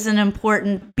still is an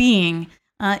important being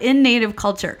in native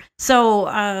culture.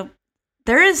 So.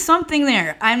 There is something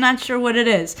there. I'm not sure what it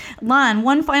is. Lon,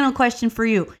 one final question for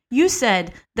you. You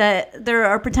said that there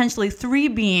are potentially 3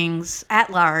 beings at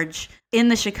large in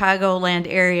the Chicagoland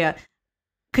area.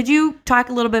 Could you talk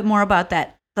a little bit more about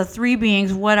that? The 3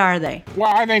 beings, what are they?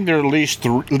 Well, I think there are at least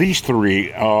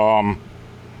 3.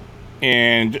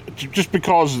 And just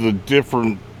because of the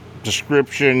different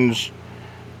descriptions,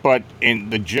 but in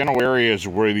the general areas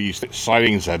where these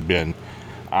sightings have been,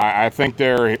 I think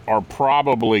there are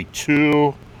probably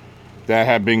 2 that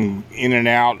have been in and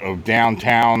out of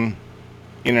downtown,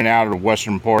 in and out of the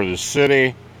western part of the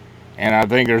city, and I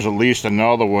think there's at least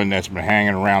another one that's been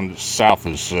hanging around the south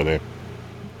of the city.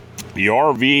 The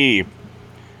RV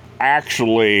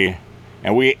actually,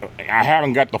 and I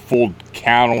haven't got the full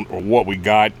count of what we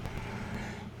got,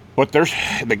 but there's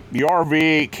the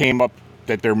RV came up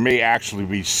that there may actually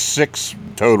be 6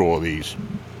 total of these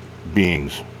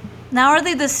beings. Now, are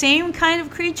they the same kind of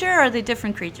creature, or are they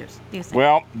different creatures, do you think?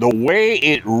 Well, the way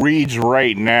it reads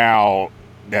right now,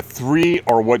 that 3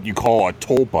 are what you call a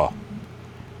tulpa,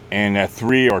 and that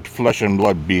 3 are flesh and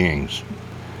blood beings.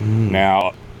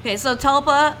 Now... Okay, so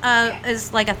tulpa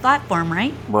is like a thought form,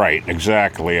 right? Right,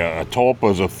 exactly. A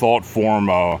tulpa is a thought form,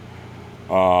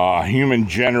 a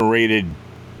human-generated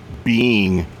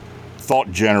being,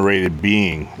 thought-generated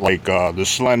being, like the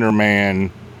Slender Man,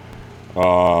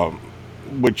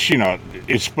 which,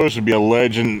 it's supposed to be a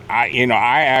legend.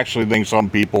 I actually think some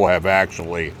people have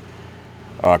actually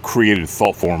created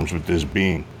thought forms with this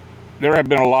being. There have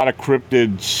been a lot of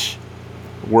cryptids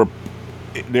where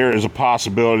there is a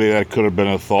possibility that it could have been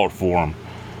a thought form.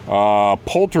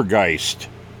 Poltergeist.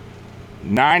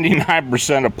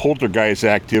 99% of poltergeist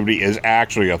activity is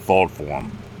actually a thought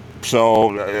form.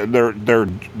 So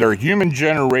they're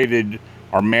human-generated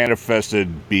or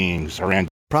manifested beings, or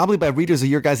probably by readers of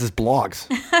your guys' blogs.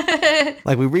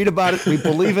 Like, we read about it, we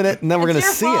believe in it, and then we're going to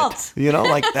see fault.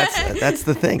 it. That's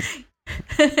the thing.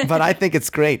 But I think it's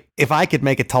great. If I could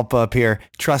make a tulpa appear,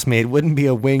 trust me, it wouldn't be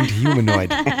a winged humanoid.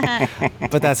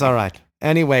 But that's all right.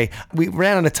 Anyway, we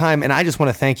ran out of time, and I just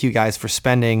want to thank you guys for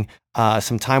spending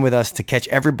some time with us to catch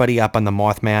everybody up on the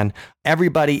Mothman.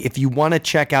 Everybody, if you want to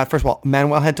check out, first of all,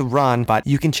 Manuel had to run, but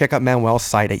you can check out Manuel's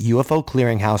site at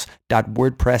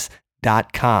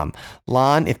ufoclearinghouse.wordpress.com.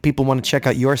 Lon, if people want to check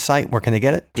out your site, where can they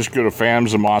get it? Just go to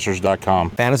phantomsandmonsters.com.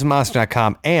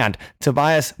 Phantomsandmonsters.com. And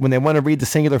Tobias, when they want to read the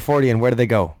Singular Fortean, where do they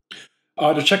go?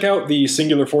 To check out the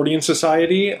Singular Fortean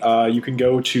Society, you can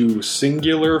go to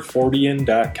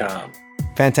singularfortean.com.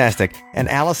 Fantastic. And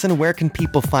Allison, where can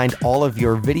people find all of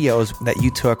your videos that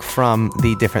you took from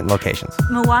the different locations?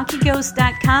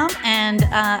 MilwaukeeGhost.com, and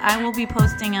I will be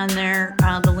posting on there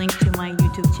the link to my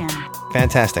YouTube channel.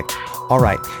 Fantastic. All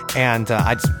right. And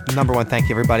I just, number one, thank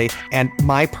you, everybody. And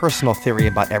my personal theory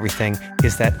about everything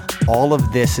is that all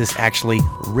of this is actually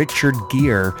Richard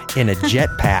Gere in a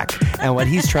jetpack. And what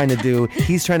he's trying to do,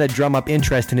 he's trying to drum up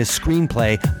interest in his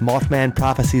screenplay, Mothman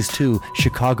Prophecies 2,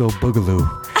 Chicago Boogaloo.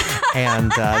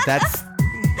 And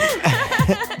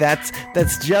that's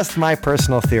just my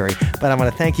personal theory. But I want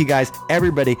to thank you guys.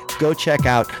 Everybody, go check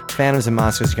out Phantoms and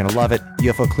Monsters. You're going to love it.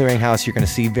 UFO Clearinghouse, you're going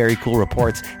to see very cool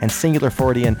reports. And Singular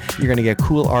Fortean, you're going to get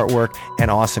cool artwork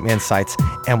and awesome insights.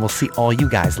 And we'll see all you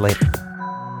guys later.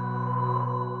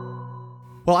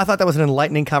 Well, I thought that was an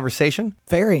enlightening conversation.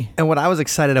 Very. And what I was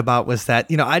excited about was that,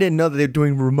 I didn't know that they were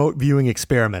doing remote viewing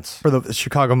experiments for the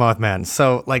Chicago Mothman.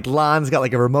 So, Lon's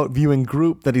got a remote viewing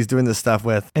group that he's doing this stuff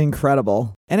with.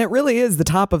 Incredible. And it really is the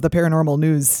top of the paranormal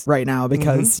news right now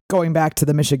because going back to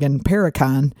the Michigan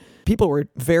Paracon, people were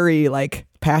very,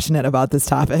 passionate about this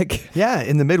topic. Yeah,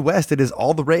 in the Midwest, it is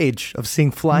all the rage of seeing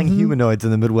flying humanoids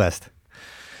in the Midwest.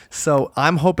 So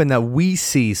I'm hoping that we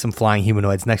see some flying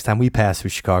humanoids next time we pass through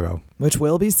Chicago. Which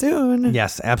will be soon.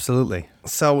 Yes, absolutely.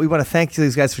 So we want to thank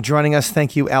these guys for joining us.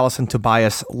 Thank you, Allison,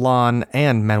 Tobias, Lon,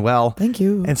 and Manuel. Thank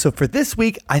you. And so for this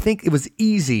week, I think it was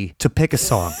easy to pick a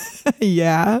song.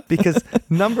 Yeah. Because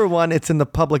number one, it's in the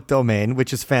public domain,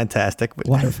 which is fantastic.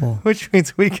 Wonderful. Which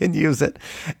means we can use it.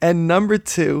 And number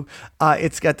two,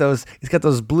 it's got those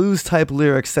blues type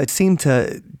lyrics that seem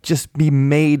to just be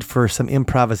made for some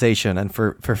improvisation and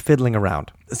for fiddling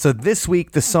around. So this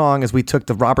week, the song, as we took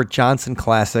the Robert Johnson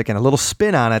classic and a little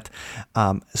spin on it,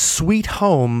 Sweet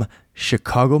Home,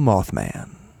 Chicago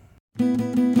Mothman.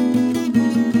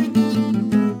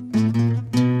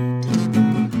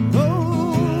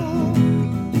 Oh,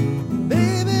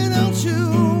 baby, don't you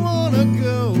wanna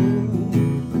go?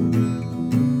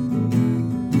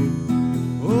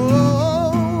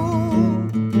 Oh,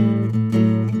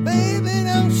 baby,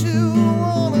 don't you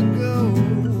wanna go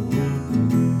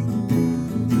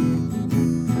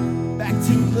back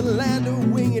to the land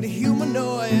of winged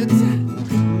humanoids,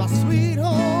 my sweet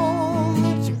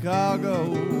home, Chicago.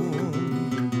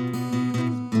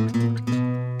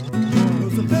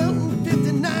 Roosevelt in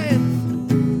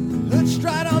 59, perched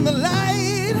right on the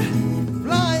light,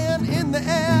 flying in the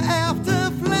air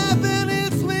after flapping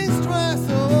its wings twice.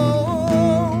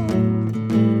 Oh,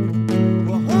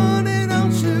 well, honey,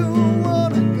 don't you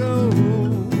wanna go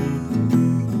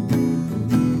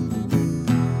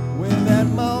where that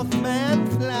Mothman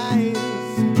flies,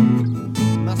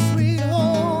 my sweet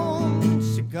home,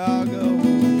 Chicago.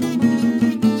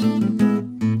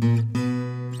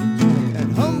 At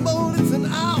Humboldt, it's an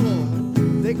owl,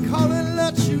 they call it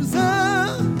LaChusa.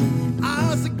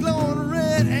 Eyes are glowing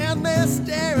red and they're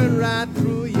staring right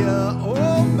through you.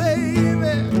 Oh,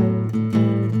 baby,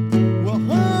 well,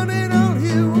 honey, don't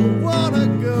you wanna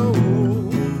go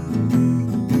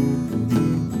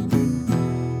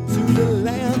to the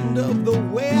land of the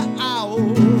were-owl,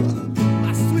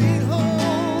 my sweet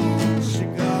home,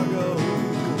 Chicago.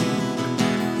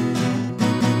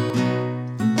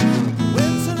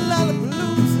 Went to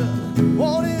Lollapalooza,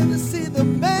 wanted to see the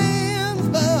bands,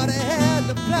 but I had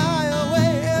to fly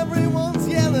away. Everyone's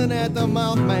yelling at the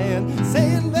Mothman,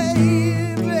 saying,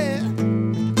 baby,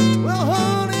 well,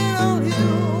 honey, don't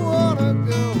you wanna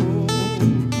go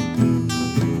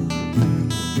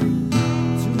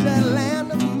to that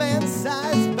land of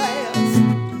man-sized bass,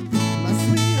 my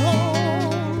sweet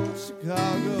home,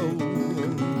 Chicago.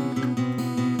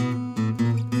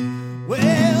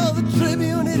 Well, the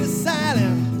Tribune, it is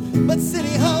silent, but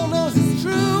City Hall knows it's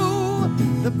true.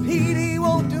 The PD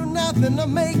won't do nothing to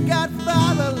make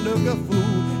Godfather look a fool.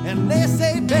 And they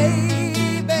say,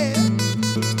 baby,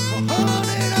 well,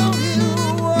 honey, don't you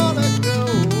wanna go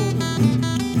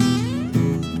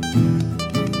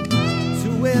to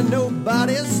where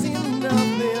nobody's seen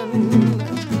nothing,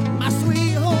 my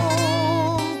sweet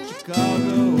home,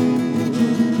 Chicago.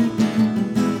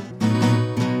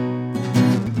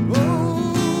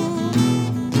 Oh,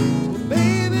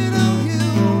 baby, don't you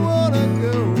wanna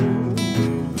go?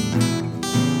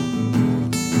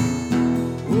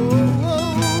 Oh,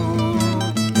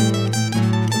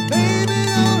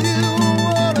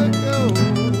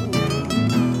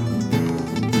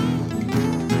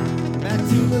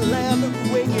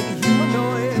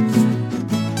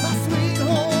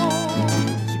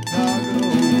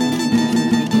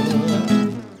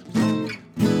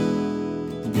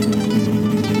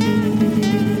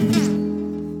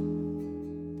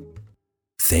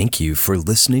 Thank you for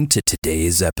listening to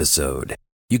today's episode.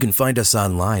 You can find us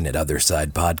online at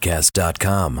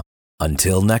othersidepodcast.com.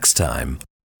 Until next time,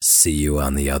 see you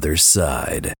on the other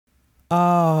side.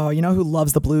 Oh, you know who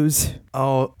loves the blues?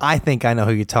 Oh, I think I know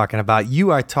who you're talking about.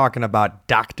 You are talking about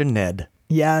Dr. Ned.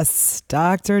 Yes,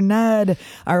 Dr. Ned,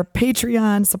 our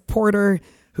Patreon supporter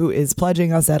who is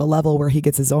pledging us at a level where he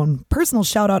gets his own personal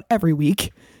shout out every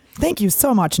week. Thank you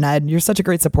so much, Ned. You're such a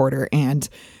great supporter. And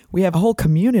we have a whole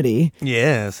community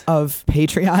of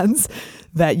Patreons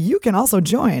that you can also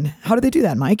join. How do they do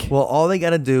that, Mike? Well, all they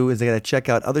got to do is they got to check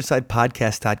out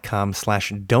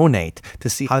othersidepodcast.com/donate to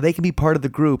see how they can be part of the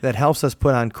group that helps us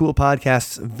put on cool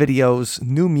podcasts, videos,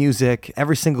 new music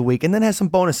every single week, and then has some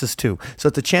bonuses too. So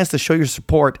it's a chance to show your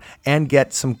support and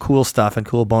get some cool stuff and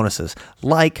cool bonuses,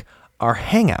 like our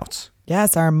Hangouts.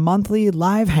 Yes, our monthly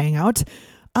live hangout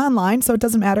online, so it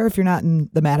doesn't matter if you're not in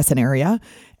the Madison area.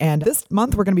 And this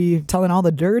month, we're going to be telling all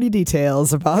the dirty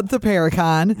details about the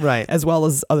Paracon, right, as well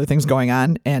as other things going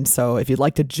on. And so if you'd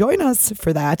like to join us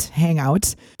for that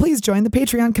hangout, please join the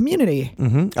Patreon community.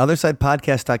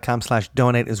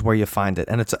 Othersidepodcast.com/donate is where you find it.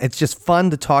 And it's just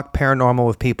fun to talk paranormal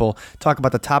with people, talk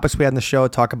about the topics we had in the show,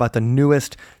 talk about the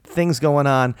newest things going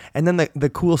on, and then the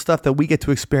cool stuff that we get to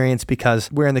experience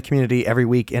because we're in the community every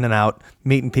week, in and out,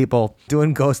 meeting people,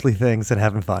 doing ghostly things and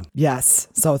having fun. Yes.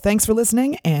 So thanks for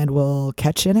listening, and we'll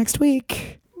catch you next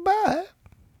week. Bye.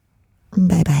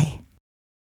 Bye-bye.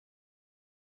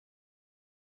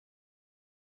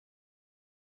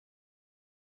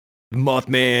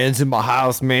 Mothman's in my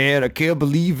house, man. I can't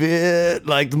believe it.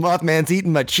 Like, the Mothman's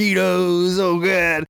eating my Cheetos. Oh, God.